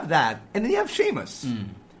you have that. And then you have Sheamus.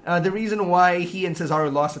 The reason why he and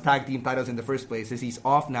Cesaro lost the tag team titles in the first place is he's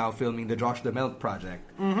off now filming the Josh DeMelt project.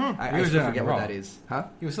 I still forget what that is. Huh?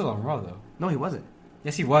 He was still on Raw, though. No, he wasn't.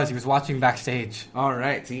 Yes, he was. He was watching backstage. All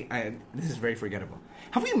right. See, this is very forgettable.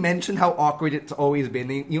 Have we mentioned how awkward it's always been?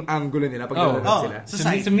 Yung angulo nila pag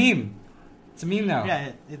sila? It's a meme. It's a meme now.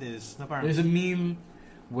 Yeah, it is. There's a meme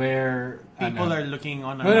where people are looking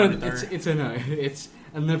on a monitor. It's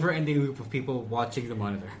a never-ending loop of people watching the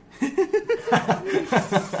monitor.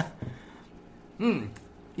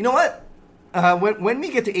 You know what? When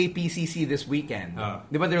we get to APCC this weekend,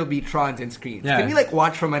 there will be Trons and screens. Yeah. Can we like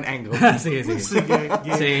watch from an angle? It's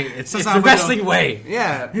the wrestling way.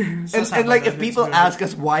 Yeah. And like if people ask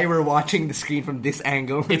us why we're watching the screen from this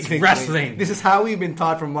angle, it's wrestling. This is how we've been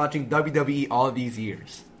taught from watching WWE all these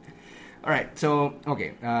years. All right, so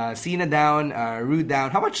okay, Cena down, Rude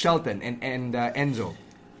down. How about Shelton and Enzo?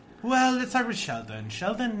 Well, let's start with Shelton.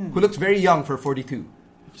 Shelton, who looks very young for 42.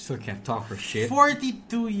 Still can't talk for shit.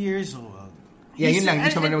 42 years old. Yeah, yun lang.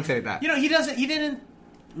 Hindi siya man magsalita. You know, he didn't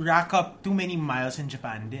rack up too many miles in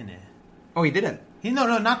Japan, din eh. Oh, he didn't? No,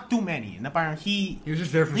 not too many. Na parang he was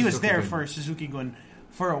just there for He was there for Suzuki-gun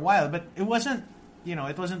for a while, but it wasn't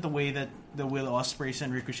the way that the Will Ospreys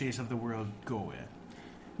and Ricochets of the world go eh.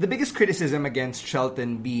 The biggest criticism against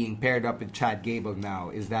Shelton being paired up with Chad Gable now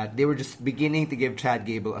is that they were just beginning to give Chad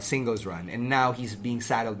Gable a singles run, and now he's being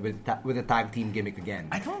saddled with a tag team gimmick again.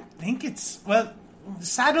 I don't think it's... Well,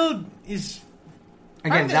 saddled is...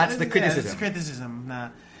 Again, that's the criticism. It's criticism.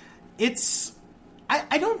 It's...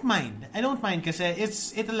 I don't mind. I don't mind because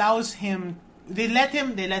it allows him... They let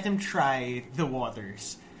him try the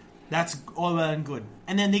waters. That's all well and good.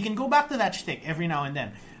 And then they can go back to that shtick every now and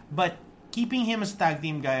then. But keeping him as a tag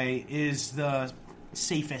team guy is the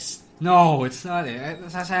safest. No, it's not.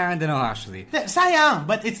 Sayang din ako actually. Sayang,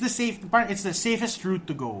 but it's the safest route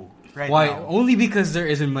to go right Why? now. Only because there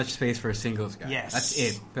isn't much space for a singles guy. Yes. That's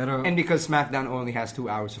it. Pero, And because SmackDown only has 2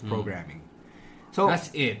 hours of programming. So that's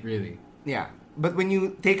it, really. Yeah. But when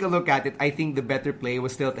you take a look at it, I think the better play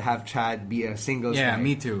was still to have Chad be a singles guy. Yeah,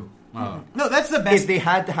 me too. Oh. No, that's the best. If they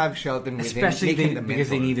had to have Shelton with Especially him, the because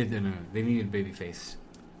mentor. they needed babyface.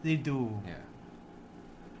 They do. Yeah.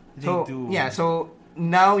 They do. Yeah, so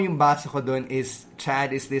now yung basa ko dun is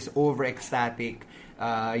Chad is this over-ecstatic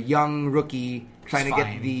young rookie trying to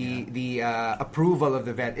get the approval of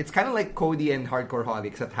the vet. It's kind of like Cody and Hardcore Holly,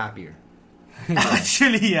 except happier.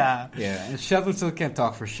 Actually, yeah. Yeah, and Shelton still can't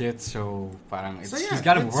talk for shit, so parang he's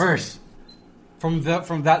got it it's- worse. From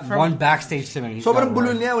one backstage segment. Sobrang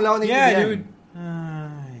bulol niya, wala ko Yeah, naintindihan.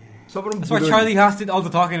 dude. Sobrang That's why bulol. Charlie Haas did all the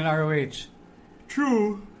talking in ROH.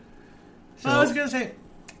 True. So, I was gonna say,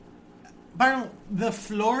 parang the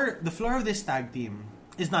floor of this tag team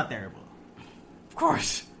is not terrible. of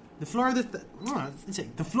course. The floor of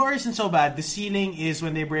the floor isn't so bad. The ceiling is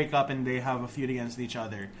when they break up and they have a feud against each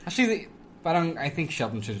other. Actually, parang I think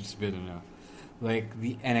Shelton should have just been like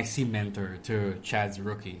the NXT mentor to Chad's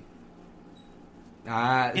rookie. In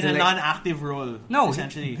a non-active role. No,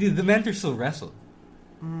 essentially. the mentor still wrestled.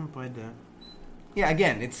 Pwede. Yeah,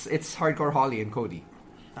 again, it's Hardcore Holly and Cody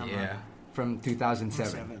Yeah. from 2007.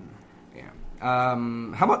 7. Yeah.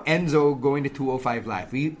 How about Enzo going to 205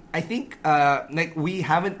 Live? I think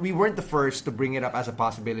we weren't the first to bring it up as a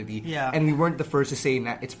possibility. Yeah. And we weren't the first to say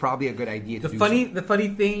that it's probably a good idea to do The funny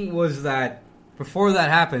thing was that before that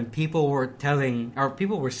happened, people were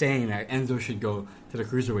saying that Enzo should go to the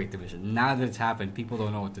cruiserweight division. Now that it's happened, people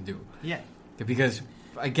don't know what to do. Yeah. Because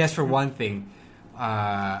I guess for one thing,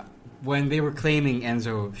 when they were claiming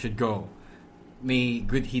Enzo should go, may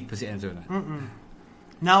good heat pa si Enzo na.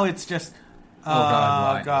 Now it's just,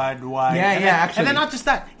 God, why? Yeah, and yeah, then, actually. And then not just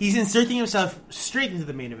that, he's inserting himself straight into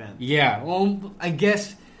the main event. Yeah, well, I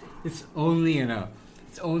guess it's only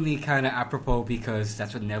kind of apropos because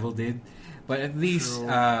that's what Neville did. But at least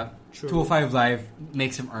True. 205 Live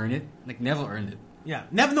makes him earn it. Like Neville earned it. Yeah,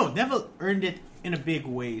 Neville earned it in a big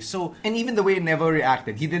way. So And even the way Neville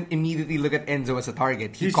reacted, he didn't immediately look at Enzo as a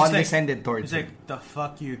target. He he's just condescended towards he's him. like, the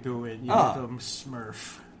fuck you doing, you Ah. little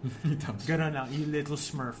smurf. Ganun lang, you little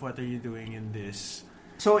smurf, what are you doing in this?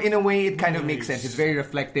 So in a way, it kind of makes Nice. sense. It's very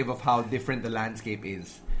reflective of how different the landscape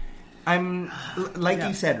is. Like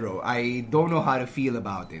you said, Ro, I don't know how to feel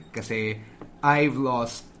about it because I've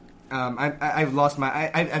lost.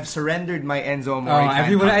 I've surrendered my Enzo Amore. fan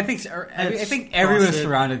Everyone, card. I think everyone toss it.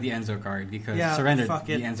 surrounded the Enzo card because surrendered fuck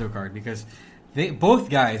the it. Enzo card because both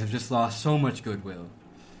guys have just lost so much goodwill.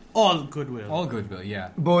 All goodwill. All goodwill, yeah.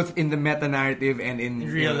 both in the meta narrative and in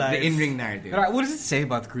real life. the in-ring narrative. But what does it say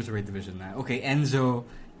about the cruiserweight division now? Okay, Enzo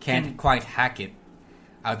can't quite hack it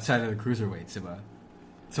outside of the cruiserweights, diba?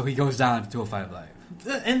 So he goes down to 205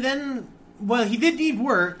 Live. And then, well, he did need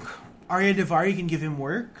work. Arya Daivari can give him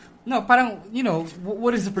work. No, parang,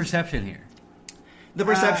 what is the perception here? The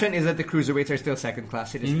perception is that the cruiserweights are still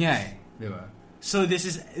second-class citizens. Yun nga eh, diba? So this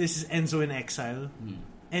is Enzo in exile.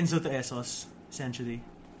 Enzo to Essos, essentially.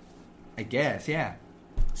 I guess, yeah.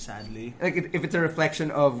 Sadly. Like if it's a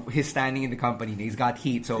reflection of his standing in the company, he's got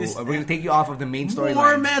heat. So This- we're going to take you off of the main More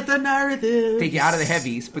storyline, meta narrative. take you out of the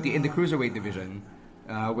heavies, put you in the cruiserweight division,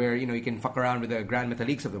 where you can fuck around with the Grand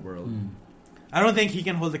Metaliques of the world. I don't think he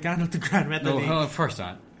can hold the candle to Grand Metal. No, of course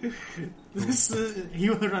not. He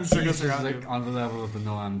will run He's circles just around like him. on the level of the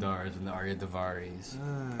Noam Dars and the Arya Daivaris.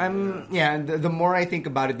 The more I think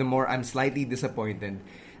about it, the more I'm slightly disappointed.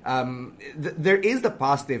 There is the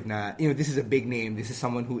positive na, this is a big name. This is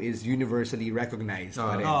someone who is universally recognized.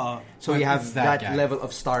 pa rin. So you have that that guy. level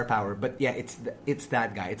of star power. But yeah, it's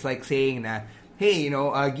that guy. It's like saying na, hey,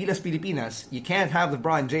 Gilas Pilipinas, you can't have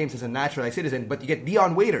LeBron James as a naturalized citizen, but you get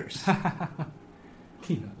Dion Waiters.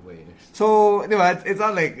 So, it's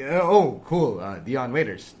not like, cool, Dion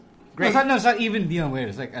Waiters. Great. No, it's not even Dion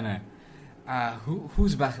Waiters. Like,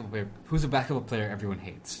 who's a basketball player? Who's a basketball player everyone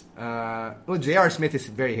hates? J.R. Smith is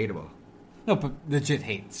very hateable. No, but legit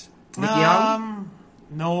hates. Nick Young?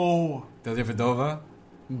 No. Delia Vedova?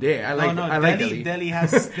 Yeah, I like. No, I like Delhi. Delhi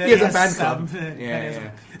has. He has a fan club.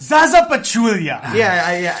 Yeah. Zaza Pachulia.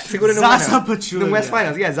 Yeah. Siguro Zaza Pachulia. The West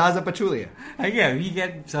Finals. Yeah, Zaza Pachulia. Yeah, we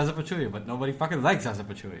get Zaza Pachulia, but nobody fucking likes Zaza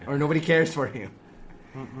Pachulia. Or nobody cares for him.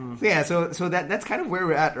 So yeah, so that's kind of where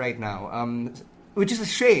we're at right now, which is a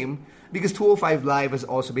shame because 205 Live has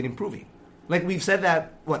also been improving. Like we've said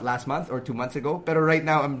that last month or 2 months ago, but right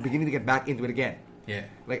now I'm beginning to get back into it again. Yeah.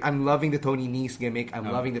 Like I'm loving the Tony Nese gimmick.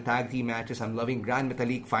 I'm loving the tag team matches. I'm loving Grand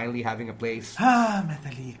Metalik finally having a place.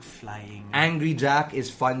 Metalik flying. Angry Jack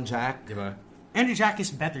is fun Jack. Diba? Angry Jack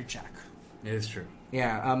is better Jack. It is true.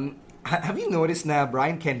 Yeah. Have you noticed na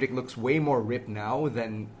Brian Kendrick looks way more ripped now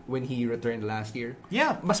than when he returned last year?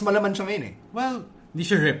 Yeah. Mas malaman siya ngayon eh. Well,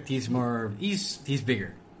 He's ripped. He's more. He's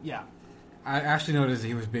bigger. yeah. I actually noticed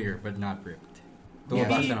he was bigger, but not ripped. Yeah.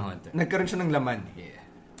 Nagkaroon siya ng laman. Yeah.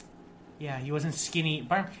 Yeah, he wasn't skinny.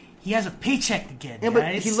 But he has a paycheck again, Yeah, but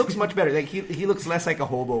guys. he looks much better. Like he looks less like a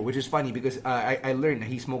hobo, which is funny because I learned that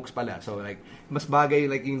he smokes pala. So like mas bagay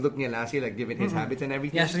like yung look niya last year, like given his habits and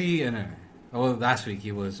everything. He actually, well, last week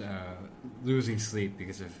he was losing sleep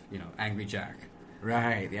because of Angry Jack.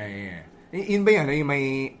 Right. Yeah. Yun ba yan? Yung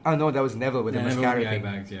may no, that was Neville with the mascara thing.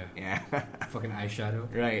 Bags, yeah. Yeah. Fucking eyeshadow.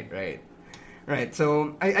 Right.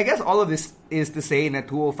 So I guess all of this is to say that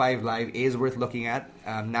 205 Live is worth looking at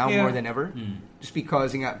now more than ever. Just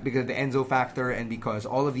because of the Enzo factor and because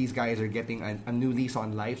all of these guys are getting a new lease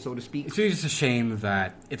on life, so to speak. It's really just a shame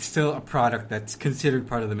that it's still a product that's considered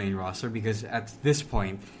part of the main roster because at this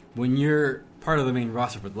point, when you're part of the main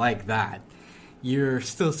roster but like that, you're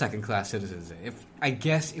still second-class citizens.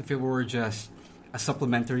 If it were just a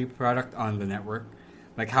supplementary product on the network,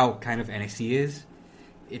 like how kind of NXT is,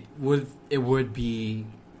 it would be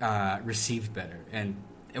received better and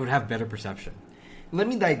it would have better perception. Let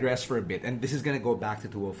me digress for a bit, and this is going to go back to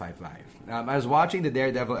 205 Live. I was watching the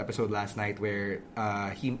Daredevil episode last night where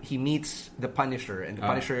he meets the Punisher, and the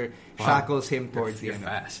Punisher shackles him towards the end.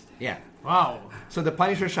 Fast. Yeah. Wow. So the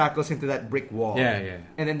Punisher shackles him to that brick wall. Yeah.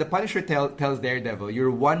 And then the Punisher tells Daredevil,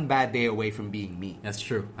 "You're one bad day away from being me." That's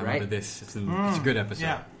true. I right? remember this. It's a good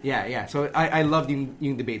episode. Yeah. So I loved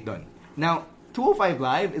yung debate done. Now 205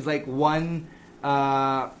 Live is like one.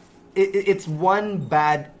 It's one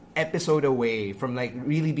bad episode away from like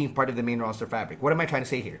really being part of the main roster fabric. What am I trying to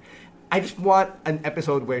say here? I just want an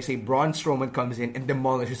episode where, say, Braun Strowman comes in and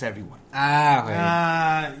demolishes everyone.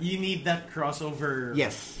 Okay. You need that crossover.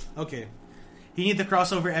 Yes. Okay. You need the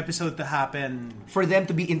crossover episode to happen. For them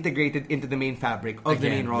to be integrated into the main fabric of the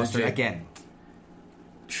main roster again.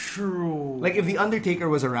 True. Like, if The Undertaker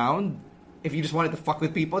was around, if you just wanted to fuck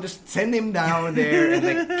with people, just send him down there and,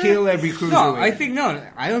 like, kill every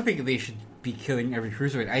cruiserweight. I don't think they should be killing every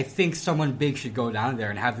cruiserweight. I think someone big should go down there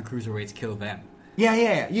and have the cruiserweights kill them.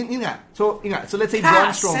 Yeah. Yun nga. So let's say Braun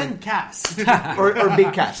Strowman. Send Cass. or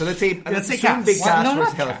Big Cass. So let's say Cass. Big Cass was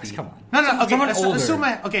not healthy. Cass, come on. No. Okay, someone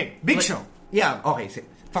older. Okay, Big Show. Yeah, okay.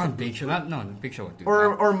 Fine, Big Show. Big Show would do that.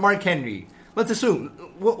 Or Mark Henry. Let's assume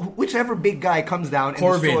whichever big guy comes down and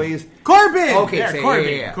destroys Corbin. Okay,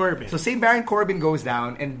 yeah, Corbin. So say Baron Corbin goes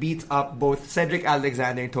down and beats up both Cedric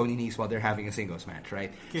Alexander and Tony Nese while they're having a singles match,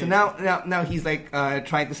 right? Okay. So now he's like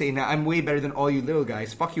trying to say, "Now I'm way better than all you little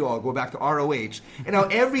guys. Fuck you all. Go back to ROH." And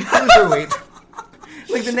now every cruiserweight,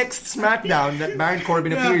 like the next SmackDown that Baron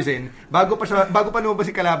Corbin appears in, bago pa lumabas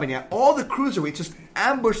si kalaban niya, all the cruiserweights just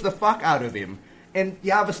ambush the fuck out of him, and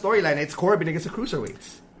you have a storyline. It's Corbin against the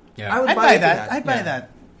cruiserweights. Yeah. I'd buy that. I'd buy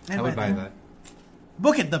that. I would buy that.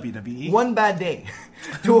 Book it, WWE. One bad day.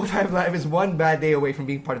 205 Live is one bad day away from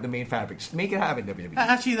being part of the main fabric. Just make it happen, WWE.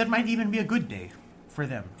 Actually, that might even be a good day for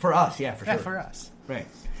them. For us, yeah, for sure. Yeah, for us. Right.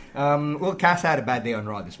 Well, Cass had a bad day on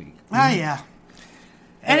Raw this week. Yeah.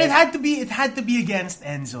 And it had to be against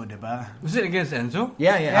Enzo, diba? Was it against Enzo?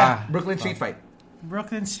 Yeah. Brooklyn Street Fight.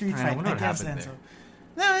 Brooklyn Street Fight against Enzo. There.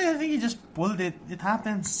 No, I think he just pulled it. It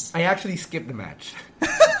happens. I actually skipped the match.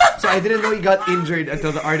 So I didn't know he got injured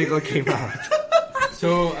until the article came out.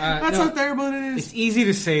 So that's how terrible it is. It's easy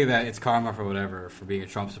to say that it's karma for whatever, for being a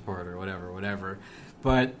Trump supporter, whatever.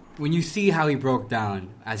 But when you see how he broke down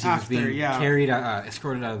as he was being carried,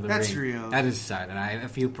 escorted out of the ring, that's real. That is sad, and I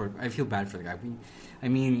feel bad for the guy. I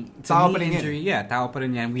mean, it's tao a knee injury. Yan. Yeah, tao pa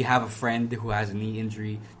rin yan. We have a friend who has a knee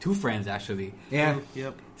injury. 2 friends actually. Yeah.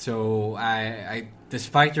 Yep. So I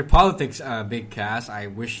despite your politics, Big Cass, I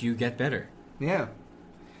wish you get better. Yeah.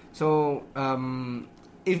 So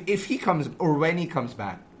if he comes or when he comes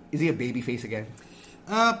back, is he a babyface again?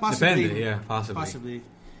 Possibly. Depende, yeah, possibly.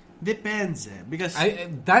 Depends, because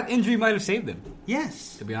that injury might have saved him.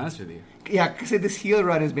 Yes. To be honest with you. Yeah, because this heel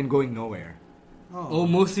run has been going nowhere. Oh,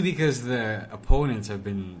 mostly because the opponents have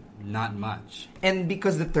been not much. And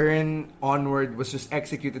because the turn onward was just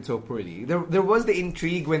executed so poorly. There was the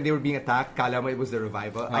intrigue when they were being attacked. Kala mo it was the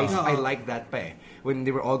revival. I liked that pa eh. When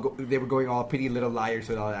they were they were going all Pretty Little Liars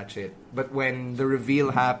with all that shit. But when the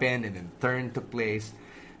reveal happened and then turn took place,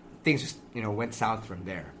 things just went south from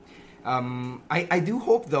there. I do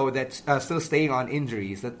hope though that still staying on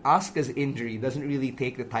injuries, that Asuka's injury doesn't really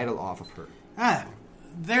take the title off of her.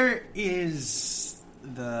 There is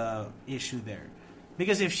the issue there.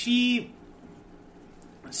 Because if she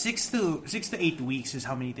 6 to 8 weeks is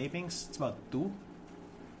how many tapings? It's about 2.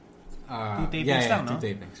 2 tapings lang, no? 2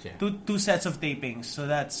 tapings, yeah. Two sets of tapings. So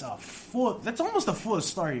that's almost a full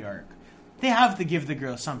story arc. They have to give the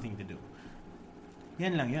girl something to do.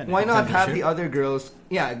 Yan lang yan. Why not have the other girls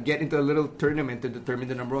get into a little tournament to determine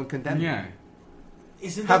the number 1 contender? Yeah.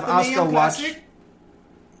 Isn't have that the Mae Young Asuka Classic?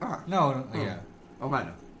 No, yeah. Oh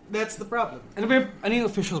man. That's the problem. Ano ba yung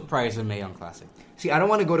official prize of Mae Young Classic? See, I don't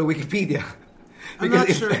want to go to Wikipedia. I'm Because not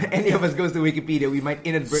if sure. any of us goes to Wikipedia, we might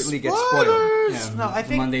inadvertently get spoiled. Spoilers! Yeah, No, I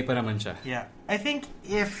think Monday pa naman siya. Yeah, I think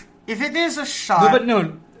if it is a shot,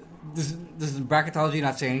 Does bracketology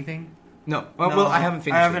not say anything? No. Well, I haven't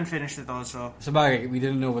finished I haven't finished it also. So we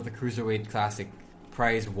didn't know what the Cruiserweight Classic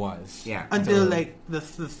prize was. Yeah. Until like the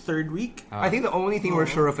third week. I think the only thing we're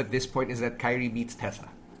sure of at this point is that Kyrie beats Tessa.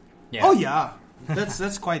 Yeah. Oh yeah,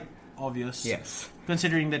 that's quite obvious. Yes.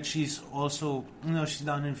 Considering that she's also she's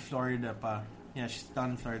down in Florida pa. Yeah, she's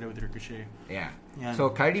down in Florida with Ricochet. Yeah. Yeah. So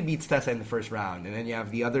Kyrie beats Tessa in the first round, and then you have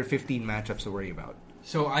the other 15 matchups to worry about.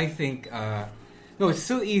 So I think it's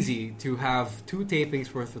still easy to have 2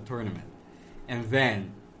 tapings worth of tournament, and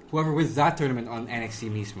then whoever wins that tournament on NXT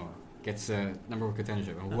mismo gets a number 1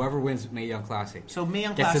 contendership, and whoever wins Mae Young Classic So Mae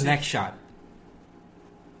Young gets Classic, the next shot.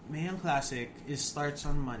 Mae Young Classic starts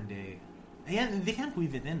on Monday. Ayan, they can't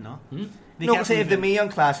weave it in, no? They No, can't kasi if weave the it- Mae Young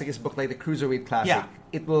Classic is booked like the Cruiserweight Classic, Yeah.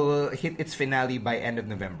 it will hit its finale by end of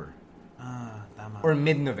November. Tama. Or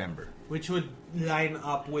mid-November. Which would line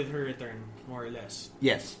up with her return, more or less.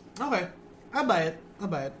 Yes. Okay. I'll buy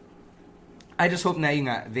it. I just hope na yun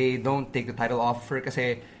nga, they don't take the title off of her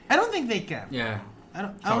kasi I don't think they can. Yeah. I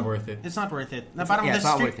don't, It's not worth it. It's not worth it. Na It's- parang yeah, the it's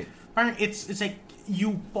not streak- worth it. Parang it's like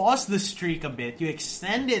you pause the streak a bit, you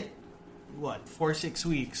extend it 4-6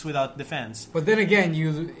 weeks without defense. But then again,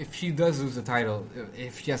 if she does lose the title,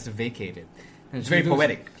 if she has to vacate it, then it's she very loses-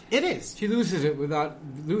 poetic. It is. She loses it without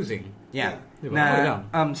losing. Yeah. Yeah.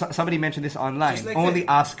 Somebody mentioned this online. Just like Only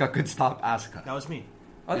that. Asuka could stop Asuka. That was me.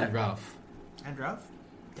 And Ralph, And Ralph?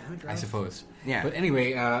 Damn it, Ralph. I suppose. Yeah. But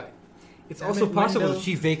anyway, it's Damn also it, possible Wendell. that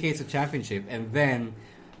she vacates the championship and then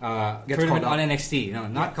Gets tournament called on up. NXT. No,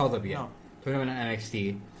 not called up yet. No. Tournament on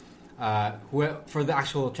NXT for the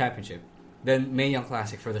actual championship. Then Mae Young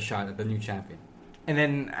Classic for the shot at the new champion. And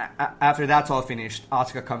then after that's all finished,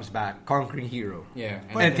 Asuka comes back, conquering hero. Yeah.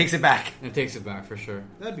 And takes it back. And takes it back for sure.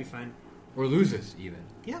 That'd be fine. Or loses even.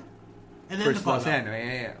 Yeah. And then First the loss call-up. in.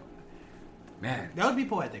 Yeah. Man. That would be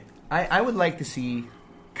poetic. I would like to see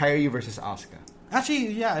Kyrie versus Asuka.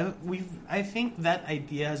 Actually, yeah, I think that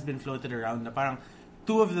idea has been floated around. Na parang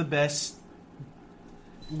 2 of the best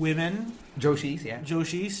women, Joshis, yeah.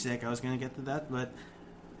 Joshis, like I was gonna get to that, but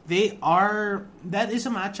that is a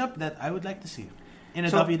matchup that I would like to see in a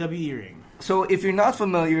So- WWE ring. So if you're not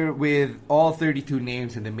familiar with all 32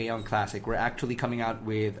 names in the Mae Young Classic, we're actually coming out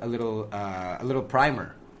with a little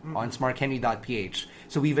primer on smarthenry.ph.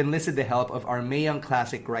 So we've enlisted the help of our Mae Young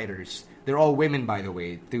Classic writers. They're all women, by the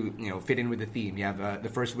way, to fit in with the theme. You have the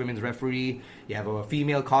first women's referee. You have a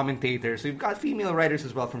female commentator. So you've got female writers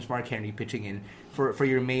as well from Smart Henry pitching in for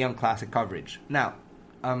your Mae Young Classic coverage. Now,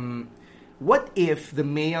 what if the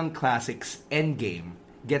Mae Young Classic's endgame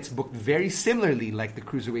gets booked very similarly like the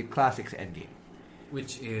Cruiserweight Classic's endgame?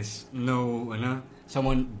 Which is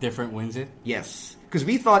someone different wins it. Yes. Because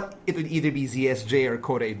we thought it would either be ZSJ or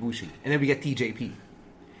Kota Ibushi. And then we get TJP.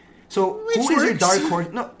 So, Which who is your works. dark horse?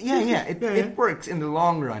 No, yeah. It Yeah. works in the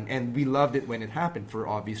long run. And we loved it when it happened for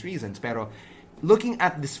obvious reasons. Pero, looking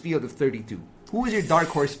at this field of 32, who is your dark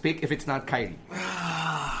horse pick if it's not Kyrie?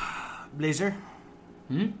 Blazer?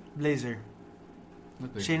 Blazer.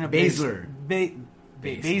 Shayna Baszler.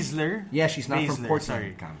 Baszler. Yeah, she's not from Baszler, Portland.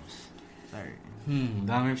 sorry. Camus. Sorry.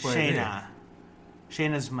 Dami pwede.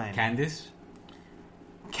 Shayna's mine. Candice?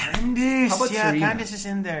 Candice. How about yeah, Serena? Candice is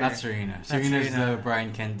in there. Not Serena. Serena's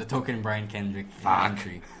the token Brian Kendrick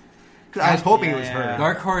entry. 'Cause I was hoping it Yeah, was yeah. her.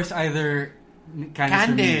 Dark horse either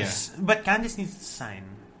Candice But Candice needs to sign.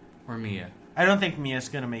 or Mia. I don't think Mia's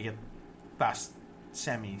gonna make it past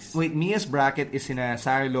semis. Wait, Mia's bracket is in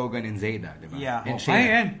Sarah Logan and Zayda, diba? Yeah. And Oh, Shayna.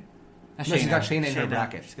 Ayan. No, she's got Shayna in her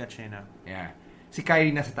bracket. She's got Shayna. Yeah. Si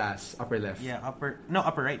Kyrie nasa taas, upper left. Yeah, upper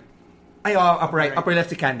right. upper left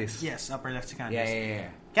to Candice. Yes, upper left to Candice. Yeah.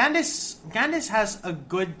 Candice has a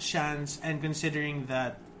good chance, and considering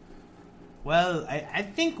that, well, I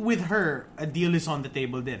think with her, a deal is on the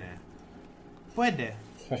table din Pwede.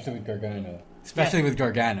 Especially with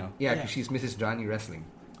Gargano. Yeah, because she's Mrs. Johnny Wrestling.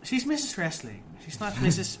 She's Mrs. Wrestling. She's not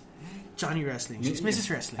Mrs. Johnny Wrestling. She's Mrs.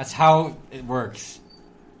 Wrestling. That's how it works.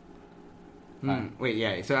 Wait,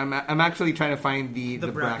 yeah. So I'm actually trying to find the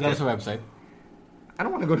bracket. That's a website. I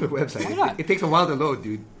don't want to go to the website. Why not? It takes a while to load,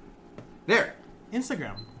 dude. There.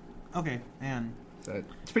 Instagram. Okay, ayan. So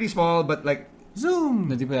it's pretty small, but like Zoom.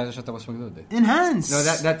 Hindi pa yata siya tapos mag-load Enhance. no,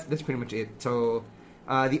 that's pretty much it. So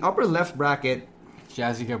the upper left bracket,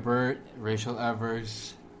 Jazzy Gabert, Rachel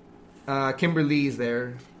Evers. Kimberly is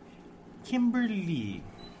there. Kimberly.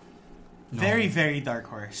 Very, very dark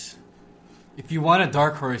horse. If you want a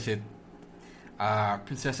dark horse,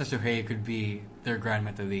 Princessa Suhei could be their Grand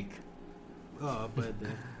Metalik. Oh, but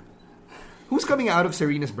Who's coming out of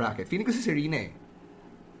Serena's bracket? Feeling ko si Serena eh.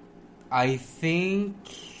 I think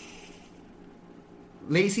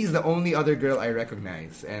Lacey's the only other girl I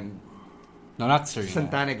recognize, and no, not Serena.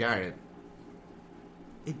 Santana Garrett.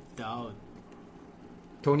 I doubt.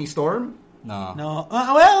 Tony Storm? No.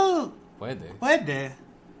 Well, Pwede.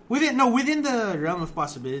 Within the realm of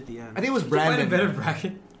possibility. I think it was Brandon. Better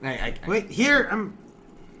bracket. Wait, here I'm.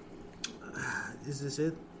 Is this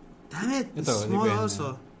it? Damn it! It's small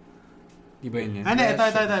also. Iba yun yan.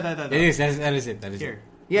 Ito. It is. That is it. Here.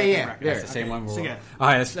 Yeah. There. That's the same one. Sige.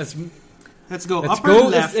 Alright, Let's go. let's Upper go.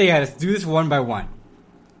 left. Let's do this one by one.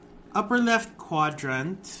 Upper left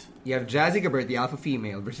quadrant. You have Jazzy Gabert, the alpha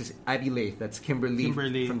female, versus Abby Lath. That's Kimberly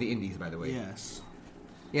from the Indies, by the way. Yes.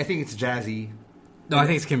 Yeah, I think it's Jazzy. No, I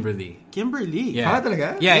think it's Kimberly. Kimberly. Yeah.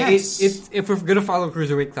 Talaga? Yeah, Yes. it's if we're gonna follow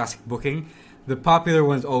Cruiserweight Classic booking, the popular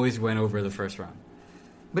ones always went over the first round.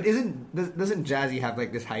 But doesn't Jazzy have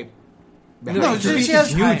like this hype? No, she's she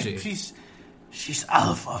has huge. hype. She's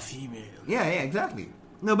alpha female. Yeah, exactly.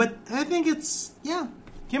 No, but I think it's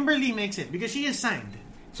Kimberly makes it because she is signed.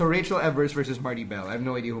 So Rachel Evers versus Marty Bell. I have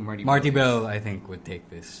no idea who Marty Bell, I think, would take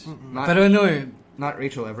this. Not, Pero no, not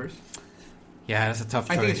Rachel Evers. yeah, that's a tough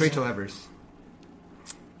choice. I think it's Rachel Evers.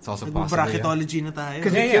 It's also possible. Bracketology na tayo.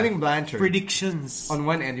 Because you're killing Blanchard. Predictions. On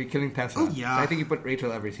one end, you're killing Tessa. Oh, yeah. So I think you put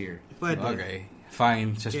Rachel Evers here. Okay,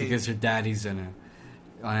 fine. Just because her daddy's on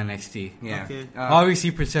NXT. Yeah. Okay.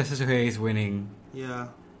 Obviously, Princessa Suhei is winning. Yeah.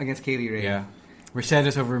 Against Kaylee Ray. Yeah.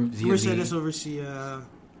 Mercedes over Zia. Mercedes over Sia.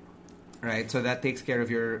 Right, so that takes care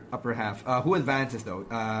of your upper half. Who advances though?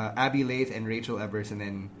 Abby Lath and Rachel Evers, and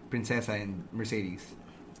then Princessa and Mercedes.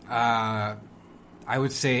 I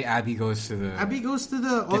would say Abby goes to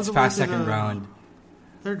the. Gets past second round.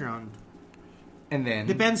 Third round. And then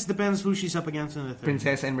Depends who she's up against in the third.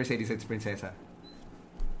 Princessa and Mercedes. It's Princessa.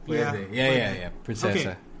 Yeah. Princessa.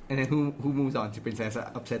 Okay. And then who moves on to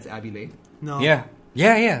Princessa? Upsets Abby Lath. No.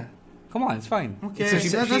 Yeah. Come on, it's fine. Okay,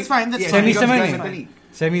 It's that's fine. That's yeah, fine.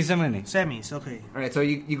 Semi-semani. Semis. Okay. All right, so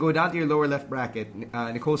you go down to your lower left bracket.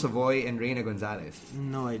 Nicole Savoy and Reina Gonzalez.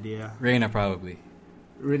 No idea. Reina probably.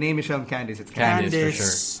 Renee Michelle and Candice. It's Candice for sure.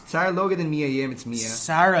 Sarah Logan and Mia Yim. It's Mia.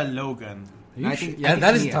 Sarah Logan. I think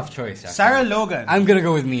that is a Mia. tough choice. Actually. Sarah Logan. I'm gonna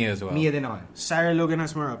go with Mia as well. Mia then on. Sarah Logan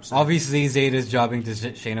has more upside. Obviously, Zeta's jobbing to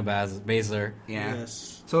Shayna Baszler. Yeah.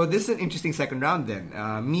 Yes. So this is an interesting second round then.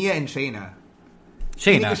 Mia and Shayna.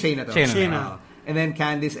 Shayna. And then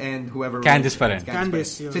Candice and whoever. Candice pa rin.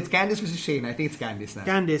 Candice, So it's Candice versus Shayna. I think it's Candice now.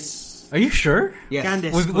 Candice. Are you sure? Yes.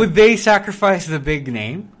 Candice. Would they sacrifice the big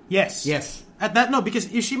name? Yes. Yes. At that, no,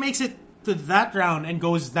 because if she makes it to that round and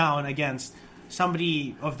goes down against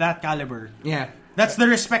somebody of that caliber, Yeah. that's the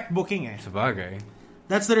respect booking eh. Sabagay.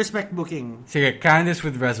 That's the respect booking. Sige, Candice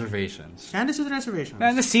with reservations. Candice with reservations.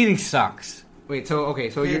 Man, the seating sucks. Wait, so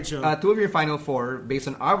Fair your joke. two of your final four, based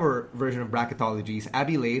on our version of bracketology, is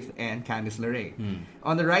Abby Lath and Candice LeRae.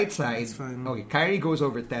 On the right side, fine. okay, Kyrie goes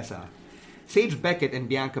over Tessa. Sage Beckett and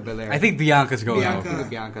Bianca Belair. I think Bianca's going I think over. with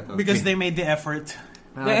Bianca though. Because they made the effort.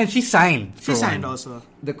 Yeah, and she signed. She for signed one. also.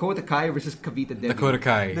 Dakota Kai versus Kavita Devi. Dakota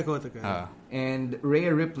Kai. Dakota Kai. And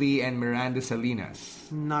Rhea Ripley and Miranda Salinas.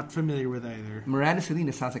 Not familiar with either. Miranda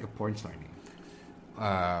Salinas sounds like a porn star name.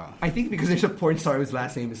 Uh, I think because there's a porn star whose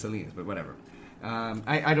last name is Salinas, but whatever.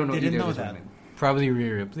 I don't know Didn't either know of those that. women. probably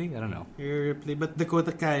Rhea Ripley. I don't know. Rhea Ripley, but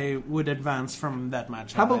Dakota Kai would advance from that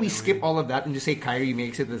match. How about we skip all of that and just say Kyrie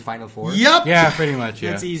makes it to the final four? Yup! Yeah, pretty much.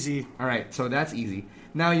 Yeah. That's easy. All right, so that's easy.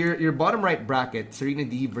 Now your bottom right bracket: Serena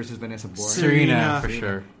Deeb versus Vanessa Borg, Serena, for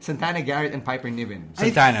sure. Santana Garrett and Piper Niven.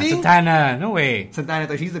 Santana. No way. Santana,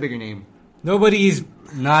 though, she's the bigger name. Nobody's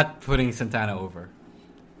not putting Santana over.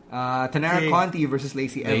 Tanara Okay. Conti versus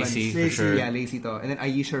Lacey Evans. Lacey, for sure. Yeah, Lacey though. And then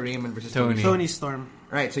Aisha Raymond versus Toni. Tony Storm.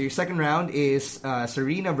 Right, so your second round is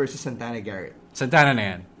Serena versus Santana Garrett. Santana na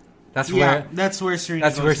yan. That's where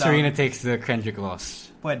Serena takes the Kendrick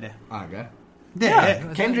loss. Pwede. Aga.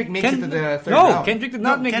 Yeah. Kendrick makes it to the third round. No, Kendrick did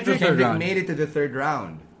not make it to the third Kendrick round. made it to the third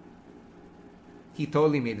round. He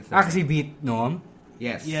totally made it to the third Because he beat Noam?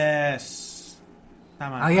 Yes. Yes.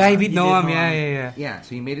 Tama. Oh, yeah, he beat Noam. Yeah. Yeah,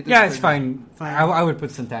 so he made it to Yeah, the it's third round. fine. I would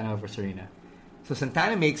put Santana over Serena. So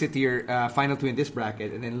Santana makes it to your final two in this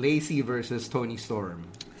bracket, and then Lacey versus Toni Storm.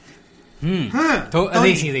 Lacey.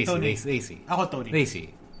 Ako Tony.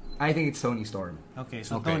 Lacey. I think it's Toni Storm. Okay,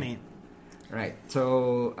 so Okay. Tony. Right.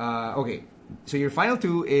 So okay. So your final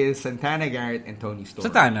two is Santana Garrett and Toni Storm.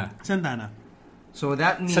 Santana. So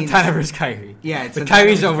that means Santana versus Kyrie. Yeah, it's but Santana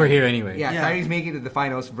Kyrie's versus over Kyrie. here anyway. Yeah, Yeah. Kyrie's making it to the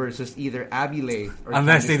finals versus either Abby Lath or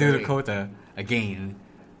Unless they Candice do the LeRae. quota again.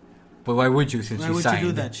 But why would you since Why she would signed?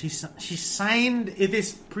 you do that? She signed. It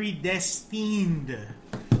is predestined.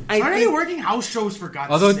 I Already think- working house shows for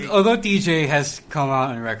God's sake. Although TJ has come out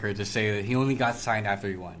on record to say that he only got signed after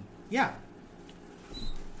he won. Yeah.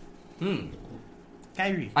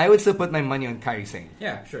 Kyrie. I would still put my money on Kyrie Sane.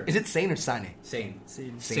 Yeah, sure. Is it Sane or Sane? Sane?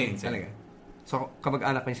 Sane. Talaga. So,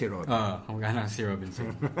 kamag-anak niya si Rod. Kamag-anak si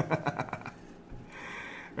Robinson.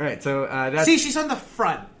 Alright, so that's... See, she's on the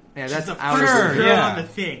front. Yeah, She's that's the our first version. girl on the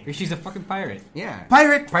thing. She's a fucking pirate. Yeah.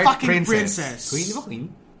 Pirate fucking princess. Queen, di ba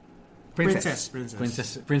queen?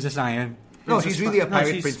 Princess. Iron. No, she's really a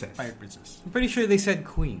pirate she's princess. Pirate princess. I'm pretty sure they said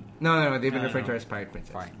queen. No, they've been No, referring no. to her as pirate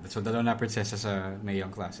princess. Fine. So dalawa na princess sa Mae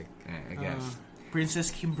Young Classic. I guess.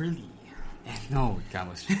 Princess Kimberly. No,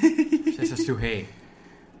 Camus. She's a Suhei.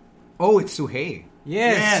 Oh, it's Suhei.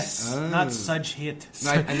 Yes. Not Suge Hit.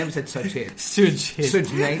 No, I never said such hit. Suge hit.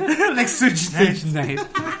 Suge Knight. Like Suge Knight. Suge Knight.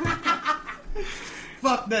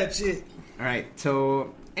 Fuck that shit. Alright,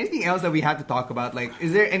 so anything else that we have to talk about? Like,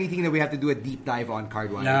 is there anything that we have to do a deep dive on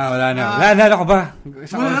card-wise? Wala na. Wala ka ba?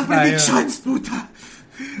 Wala nang predictions, puta.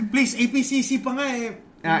 Please, APCC pa nga eh.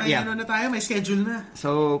 May yeah. ano na tayo, may schedule na.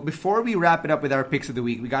 So, before we wrap it up with our picks of the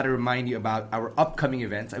week, we got to remind you about our upcoming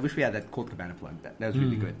events. I wish we had that Colt Cabana plug. That was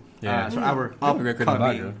really good. Yeah. So, our Record na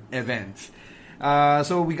upcoming bago. events.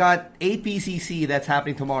 So, we got APCC that's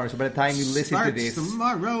happening tomorrow. So, by the time you listen to Starts this,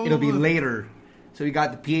 tomorrow. it'll be later. So, we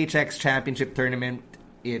got the PHX Championship Tournament.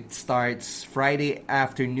 It starts Friday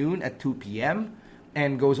afternoon at 2 p.m.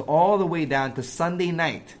 and goes all the way down to Sunday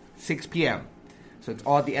night, 6 p.m. So, it's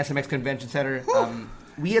all at the SMX Convention Center.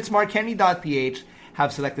 We at smarthenry.ph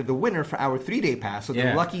have selected the winner for our 3-day pass. So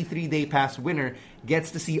the lucky 3-day pass winner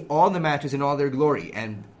gets to see all the matches in all their glory.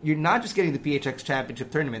 And you're not just getting the PHX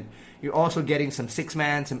Championship Tournament, you're also getting some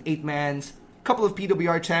 6-man, some 8-mans, a couple of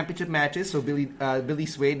PWR Championship matches. So Billy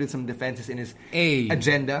Swade with some defenses in his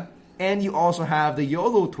agenda. And you also have the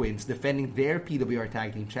YOLO Twins defending their PWR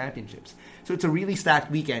Tag Team Championships. So it's a really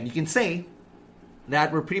stacked weekend. You can say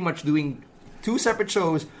that we're pretty much doing 2 separate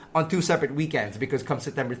shows on 2 separate weekends because come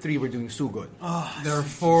September 3, we're doing Sugod. Oh, There are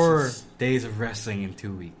 4 days of wrestling in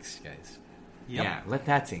 2 weeks, guys. Yep. Yeah, let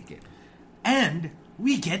that sink in. And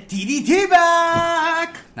we get DDT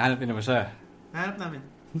back! Nahanapin naman siya. Hanap namin.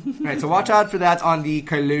 Alright, so watch out for that on the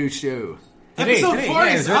Carlo Show. Episode 4 yeah,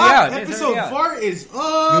 is it's already up! out. It's Episode already 4 is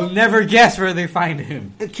up! You'll never guess where they find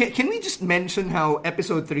him. Can we just mention how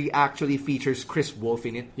episode 3 actually features Chris Wolf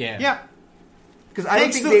in it? Yeah. Because I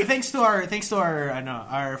don't Thanks think to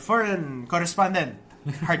our foreign correspondent,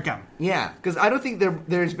 Hardcam. Yeah, because I don't think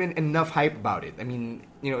there's been enough hype about it. I mean,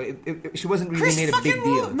 you know, she wasn't really made a big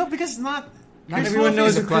deal. Wolf. No, because not Everyone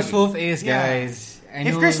knows is who a Chris plugin. Wolf is, Yeah. guys.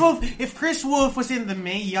 If Chris Wolf was in the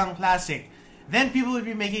Mae Young Classic, then people would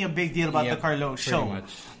be making a big deal about the Carlo show.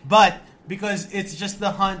 much. But because it's just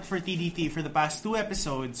the hunt for TDT for the past 2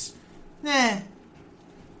 episodes,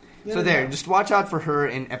 So there, just watch out for her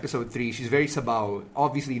in episode 3. She's very sabaw,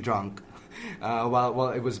 obviously drunk,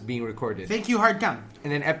 while it was being recorded. Thank you, Hardcam.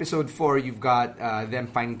 And then episode 4, you've got them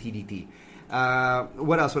finding TDT.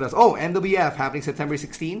 What else? Oh, MWF happening September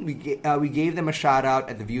 16. We gave them a shout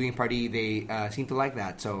out at the viewing party. They seem to like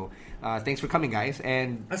that. So thanks for coming, guys.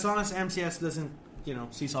 And As long as MCS doesn't,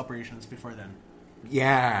 cease operations before then.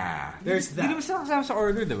 yeah, There's Hindi naman sila kasama sa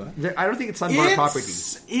order, diba? I don't think it's Sunbar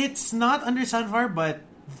Properties. It's not under Sunvar, but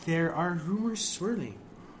there are rumors swirling.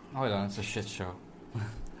 Oh, no, it's a shit show.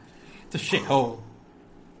 It's a shithole.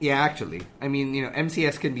 Yeah, actually, I mean,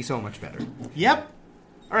 MCS can be so much better. Yep.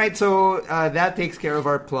 All right, so that takes care of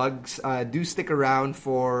our plugs. Do stick around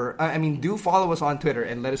for... do follow us on Twitter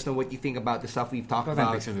and let us know what you think about the stuff we've talked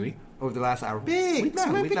about Picks of the week. over the last hour. Big. Wait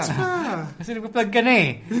lang. Kasi nagpa-plug ka na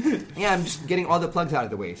eh. Yeah, I'm just getting all the plugs out of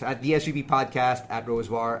the way. So at the SGP Podcast, at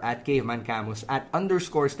Rosewar, at Caveman Camus, at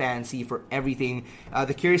 @Stan C for everything.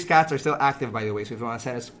 The Curious Cats are still active, by the way. So if you want to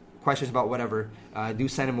send us questions about whatever, do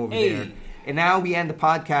send them over there. And now we end the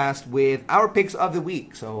podcast with our picks of the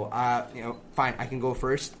week. So, fine, I can go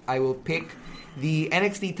first. I will pick the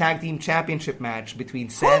NXT Tag Team Championship match between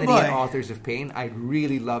Sanity and Authors of Pain. I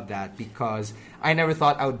really love that because I never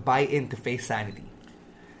thought I would buy into face Sanity.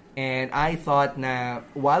 And I thought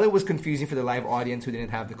while it was confusing for the live audience who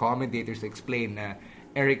didn't have the commentators to explain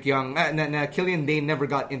Eric Young, Killian Dane never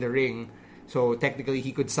got in the ring. So technically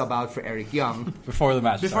he could sub out for Eric Young. Before the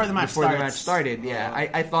match started, yeah.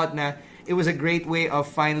 I thought it was a great way of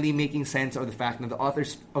finally making sense of the fact that the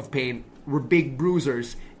Authors of Pain were big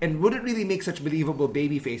bruisers and wouldn't really make such believable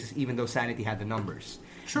baby faces even though Sanity had the numbers.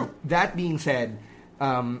 True. That being said,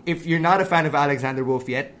 if you're not a fan of Alexander Wolf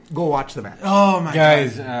yet, go watch the match. Oh my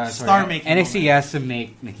god. Guys, star-making NXT has to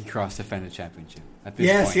make Nikki Cross defend the championship at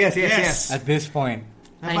this point. Yes. At this point.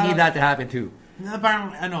 I need that to happen too.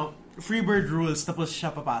 Parang, Freebird rules tapos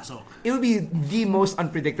siya papasok. It would be the most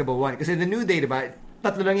unpredictable one. Kasi the New Day, diba,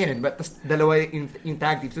 tatlo lang yan, but dalawa yung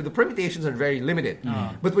tag team. So the permutations are very limited.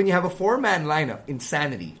 But when you have a 4-man lineup,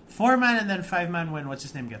 Insanity. 4-man and then 5-man when what's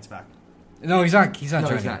his name gets back. No, he's not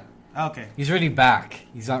joining. He's not. Okay. He's already back.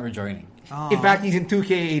 He's not rejoining. In fact, he's in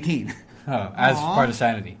 2K18. As part of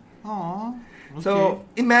Sanity. Aww. Okay. So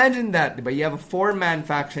imagine that, diba? You have a 4-man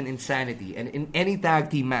faction Insanity, and in any tag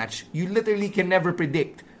team match, you literally can never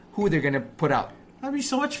predict who they're gonna put out. That'd be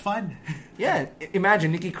so much fun. Yeah,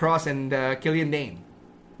 imagine Nikki Cross and Killian Dane.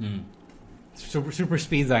 Super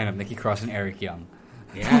speed lineup, Nikki Cross and Eric Young.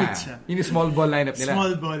 Yeah. Yung small ball lineup nila.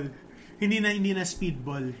 Small ball. Hindi na speed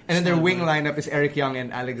ball. And then their wing lineup is Eric Young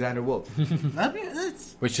and Alexander Wolf.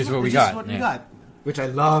 Which is what we got. Which I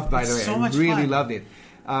loved, by the way. So much I really fun. loved it.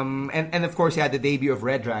 And of course, you had the debut of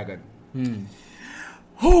Red Dragon.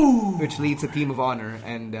 Which leads to Team of Honor.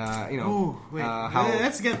 And, how...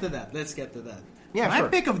 Let's get to that. Yeah, My sure.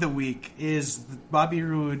 pick of the week is Bobby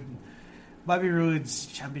Roode's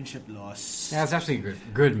championship loss. Yeah, it's actually a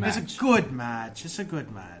good match. It's a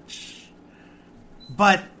good match.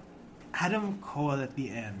 But Adam Cole at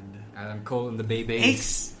the end. Adam Cole and the Baby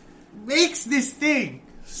makes this thing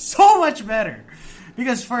so much better.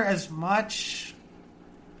 Because for as much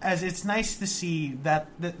as it's nice to see that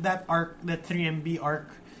arc, that 3MB arc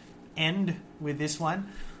end with this one,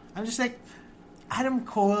 I'm just like, Adam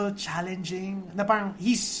Cole challenging. Na parang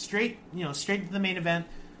he's straight to the main event.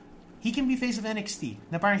 He can be face of NXT.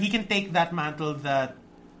 Na parang he can take that mantle that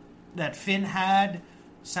Finn had,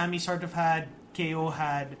 Sammy sort of had, KO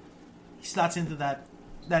had. He slots into that.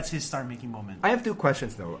 That's his star-making moment. I have two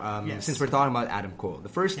questions, though, since we're talking about Adam Cole. The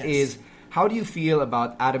first is, how do you feel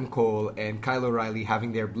about Adam Cole and Kyle O'Reilly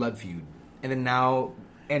having their blood feud? And then now,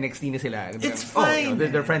 NXT na sila. It's fine.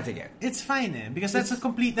 They're friends again. It's fine, because that's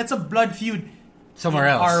a blood feud somewhere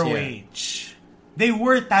else. ROH. Yeah. They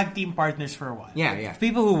were tag team partners for a while. Yeah.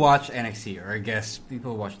 People who watch NXT, or I guess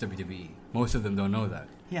people who watch WWE, most of them don't know that.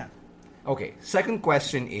 Yeah. Okay, second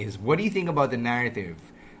question is, what do you think about the narrative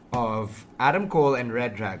of Adam Cole and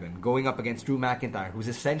Red Dragon going up against Drew McIntyre, who's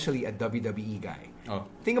essentially a WWE guy? Oh.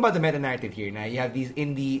 Think about the meta-narrative here. Now, you have these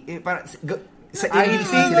indie... Sa indie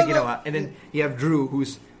sila ginawa, and then you have Drew,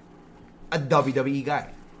 who's a WWE guy.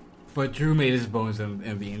 But Drew made his bones in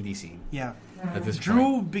the indie scene. Yeah. At this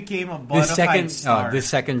Drew point. became a bona fide star. This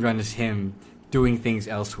second run is him doing things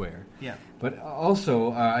elsewhere. Yeah. But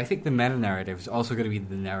also, I think the meta narrative is also going to be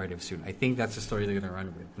the narrative soon. I think that's the story they're going to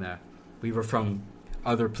run with. Nah, we were from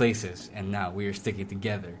other places, and now we are sticking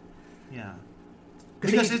together. Yeah.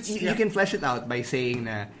 Because you can flesh it out by saying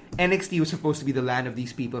NXT was supposed to be the land of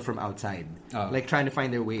these people from outside. Like trying to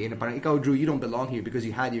find their way in. Parang, ikaw, Drew, you don't belong here because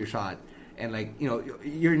you had your shot. And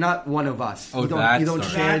you're not one of us. Oh, you don't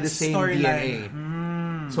share the same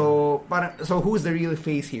DNA. So who's the real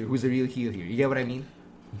face here? Who's the real heel here? You get what I mean?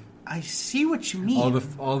 I see what you mean.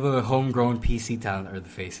 All the homegrown PC talent are the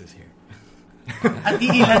faces here. At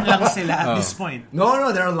ilan lang sila at this point.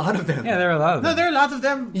 No, there are a lot of them. Yeah, there are a lot of them. No, there are a lot of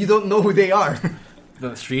them. You don't know who they are.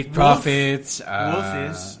 The Street Profits.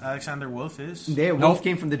 Alexander Wolf is. Wolf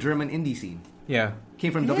came from the German indie scene. Yeah.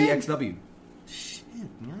 Came from WXW. Shit,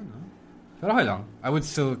 no. But okay lang. I would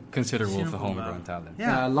still consider Wolf a homegrown talent.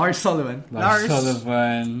 Yeah. Lars Sullivan. Lars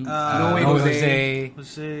Sullivan. No Way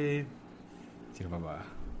Jose. Sino pa ba?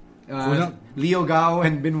 Leo Gao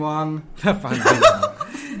and Bin Wang.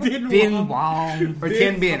 Bin Wang. Or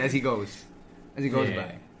Tien Bin as he goes.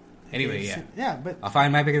 Back. Anyway, yeah. Yeah, but... I'll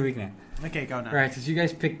find my pick of the week now. Okay, go now. Right, since you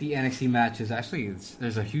guys picked the NXT matches, actually,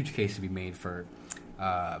 there's a huge case to be made for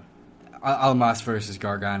Almas versus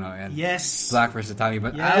Gargano and Black versus Tommy.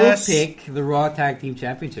 But I will pick the Raw Tag Team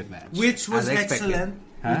Championship match. Which was excellent.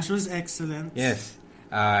 Which was excellent. Yes.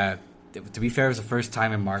 To be fair, it was the first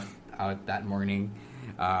time I marked out that morning.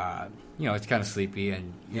 it's kind of sleepy,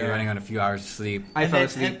 and you're running on a few hours of sleep. I fell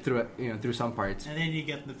asleep through some parts. And then you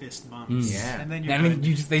get the fist bumps. Yeah. And then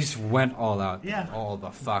they just went all out. Yeah. All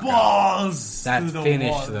the fuck balls out. to That the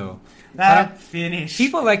finish, wall. though. That finish.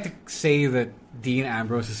 People like to say that Dean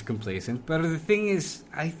Ambrose is complacent, but the thing is,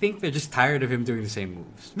 I think they're just tired of him doing the same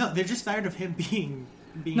moves. No, they're just tired of him being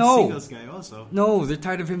singles guy also. No, they're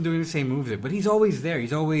tired of him doing the same moves. But he's always there.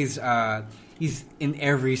 He's always he's in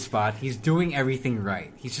every spot. He's doing everything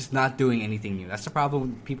right. He's just not doing anything new. That's the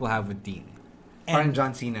problem people have with Dean. And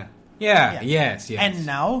John Cena. Yeah. Yes. And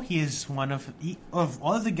now he is one of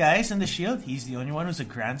all of the guys in the Shield. He's the only one who's a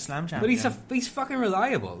Grand Slam champion. But he's fucking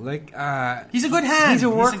reliable. Like he's a good hand. He's a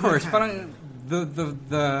workhorse.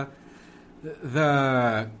 But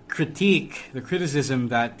the criticism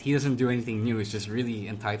that he doesn't do anything new is just really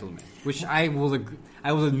entitlement, which I will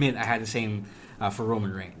admit I had the same for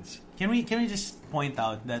Roman Reigns. Can we just point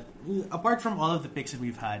out that apart from all of the picks that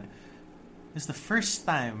we've had, it's the first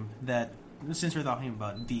time that, since we're talking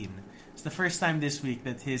about Dean, it's the first time this week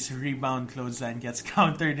that his rebound clothesline gets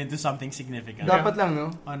countered into something significant. Dapat lang,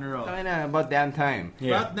 no? On a roll. About damn time.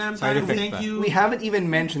 Yeah. About damn time. Thank you. We haven't even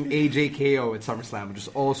mentioned AJKO at SummerSlam, which is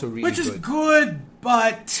also really good. Which is good,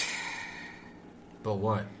 but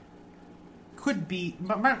what? Could be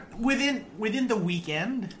within the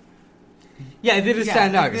weekend. Yeah, it didn't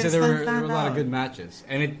stand out because there were a lot of good matches,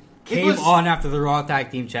 and it came on after the Raw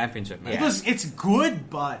Tag Team Championship match. It's good,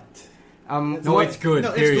 but it's good.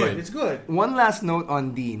 No, period. It's good. One last note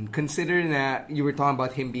on Dean. Considering that you were talking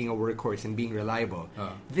about him being a workhorse and being reliable,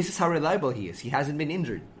 this is how reliable he is. He hasn't been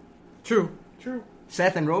injured. True.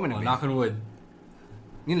 Seth and Roman have been. Knock on wood.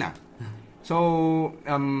 Yun lang. So,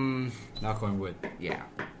 knock on wood. Yeah.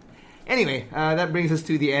 Anyway, that brings us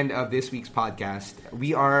to the end of this week's podcast.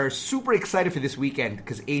 We are super excited for this weekend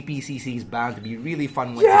because APCC is bound to be really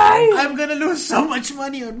fun once again. I'm gonna lose so much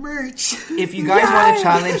money on merch. If you guys want to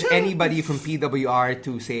challenge anybody from PWR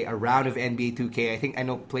to, say, a round of NBA 2K, I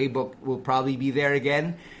know Playbook will probably be there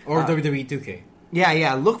again. Or WWE 2K.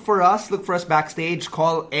 Yeah. Look for us backstage.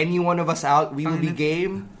 Call any one of us out. We will be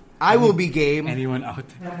game. I will be game. Anyone out?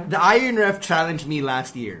 The Iron Ref challenged me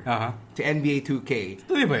last year to NBA 2K.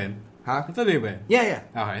 Tuloy ba yun? Huh? Tuloy ba yun? Yeah.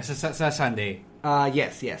 Okay, sa Sunday.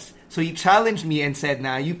 Yes. So he challenged me and said,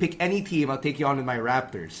 "Nah, you pick any team, I'll take you on with my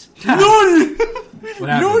Raptors." LOL! What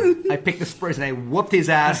happened? I picked the Spurs and I whooped his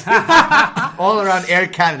ass all around Air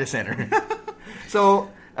Canada Center. So,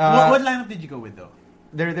 what lineup did you go with though?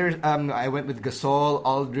 I went with Gasol,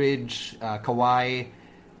 Aldridge, Kawhi,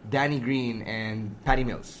 Danny Green, and Patty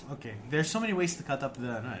Mills. Okay, there's so many ways to cut up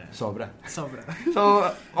the Sobra.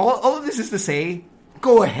 So all of this is to say,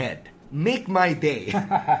 go ahead. Make my day.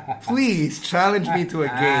 Please challenge me to a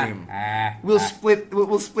game. We'll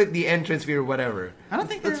split the entrance fee or whatever. I don't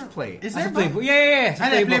think let's play. Is there playbook? Yeah.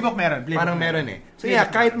 Playbook meron. Parang meron eh. So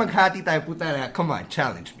yeah, kahit maghati tayo, puta na, come on,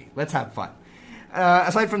 challenge me. Let's have fun.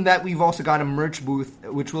 Aside from that, we've also got a merch booth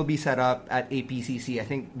which will be set up at APCC. I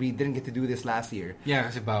think we didn't get to do this last year. Yeah,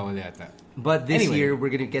 kasi bawal yata. But this year, we're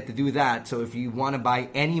going to get to do that. So if you want to buy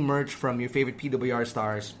any merch from your favorite PWR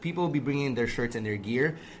stars, people will be bringing in their shirts and their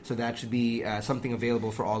gear. So that should be something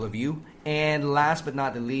available for all of you. And last but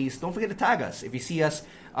not the least, don't forget to tag us. If you see us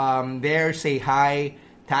there, say hi,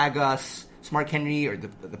 tag us, Smart Henry, or the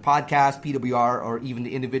podcast, PWR, or even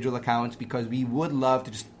the individual accounts, because we would love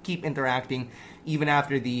to just keep interacting even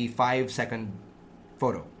after the 5-second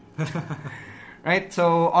photo. Right,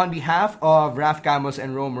 so on behalf of Raf Gamos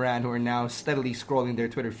and Ro Moran, who are now steadily scrolling their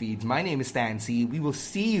Twitter feeds, my name is Stan C. We will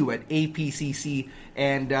see you at APCC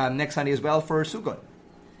and next Sunday as well for Sugot.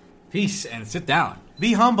 Peace and sit down.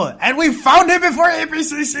 Be humble. And we found him before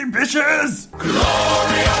APCC, bitches!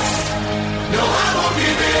 Glorious! No, I won't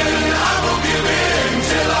give in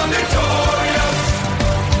till I'm victorious.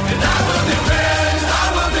 And I will defend.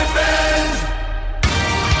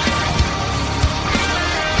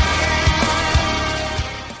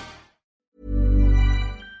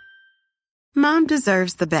 Mom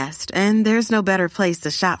deserves the best, and there's no better place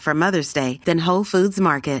to shop for Mother's Day than Whole Foods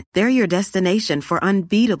Market. They're your destination for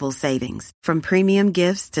unbeatable savings, from premium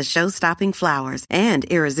gifts to show-stopping flowers and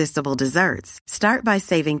irresistible desserts. Start by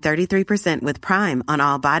saving 33% with Prime on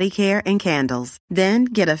all body care and candles. Then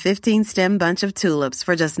get a 15-stem bunch of tulips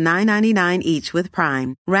for just $9.99 each with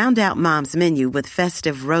Prime. Round out Mom's menu with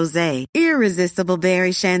festive rosé, irresistible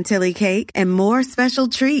berry chantilly cake, and more special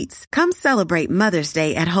treats. Come celebrate Mother's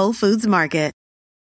Day at Whole Foods Market.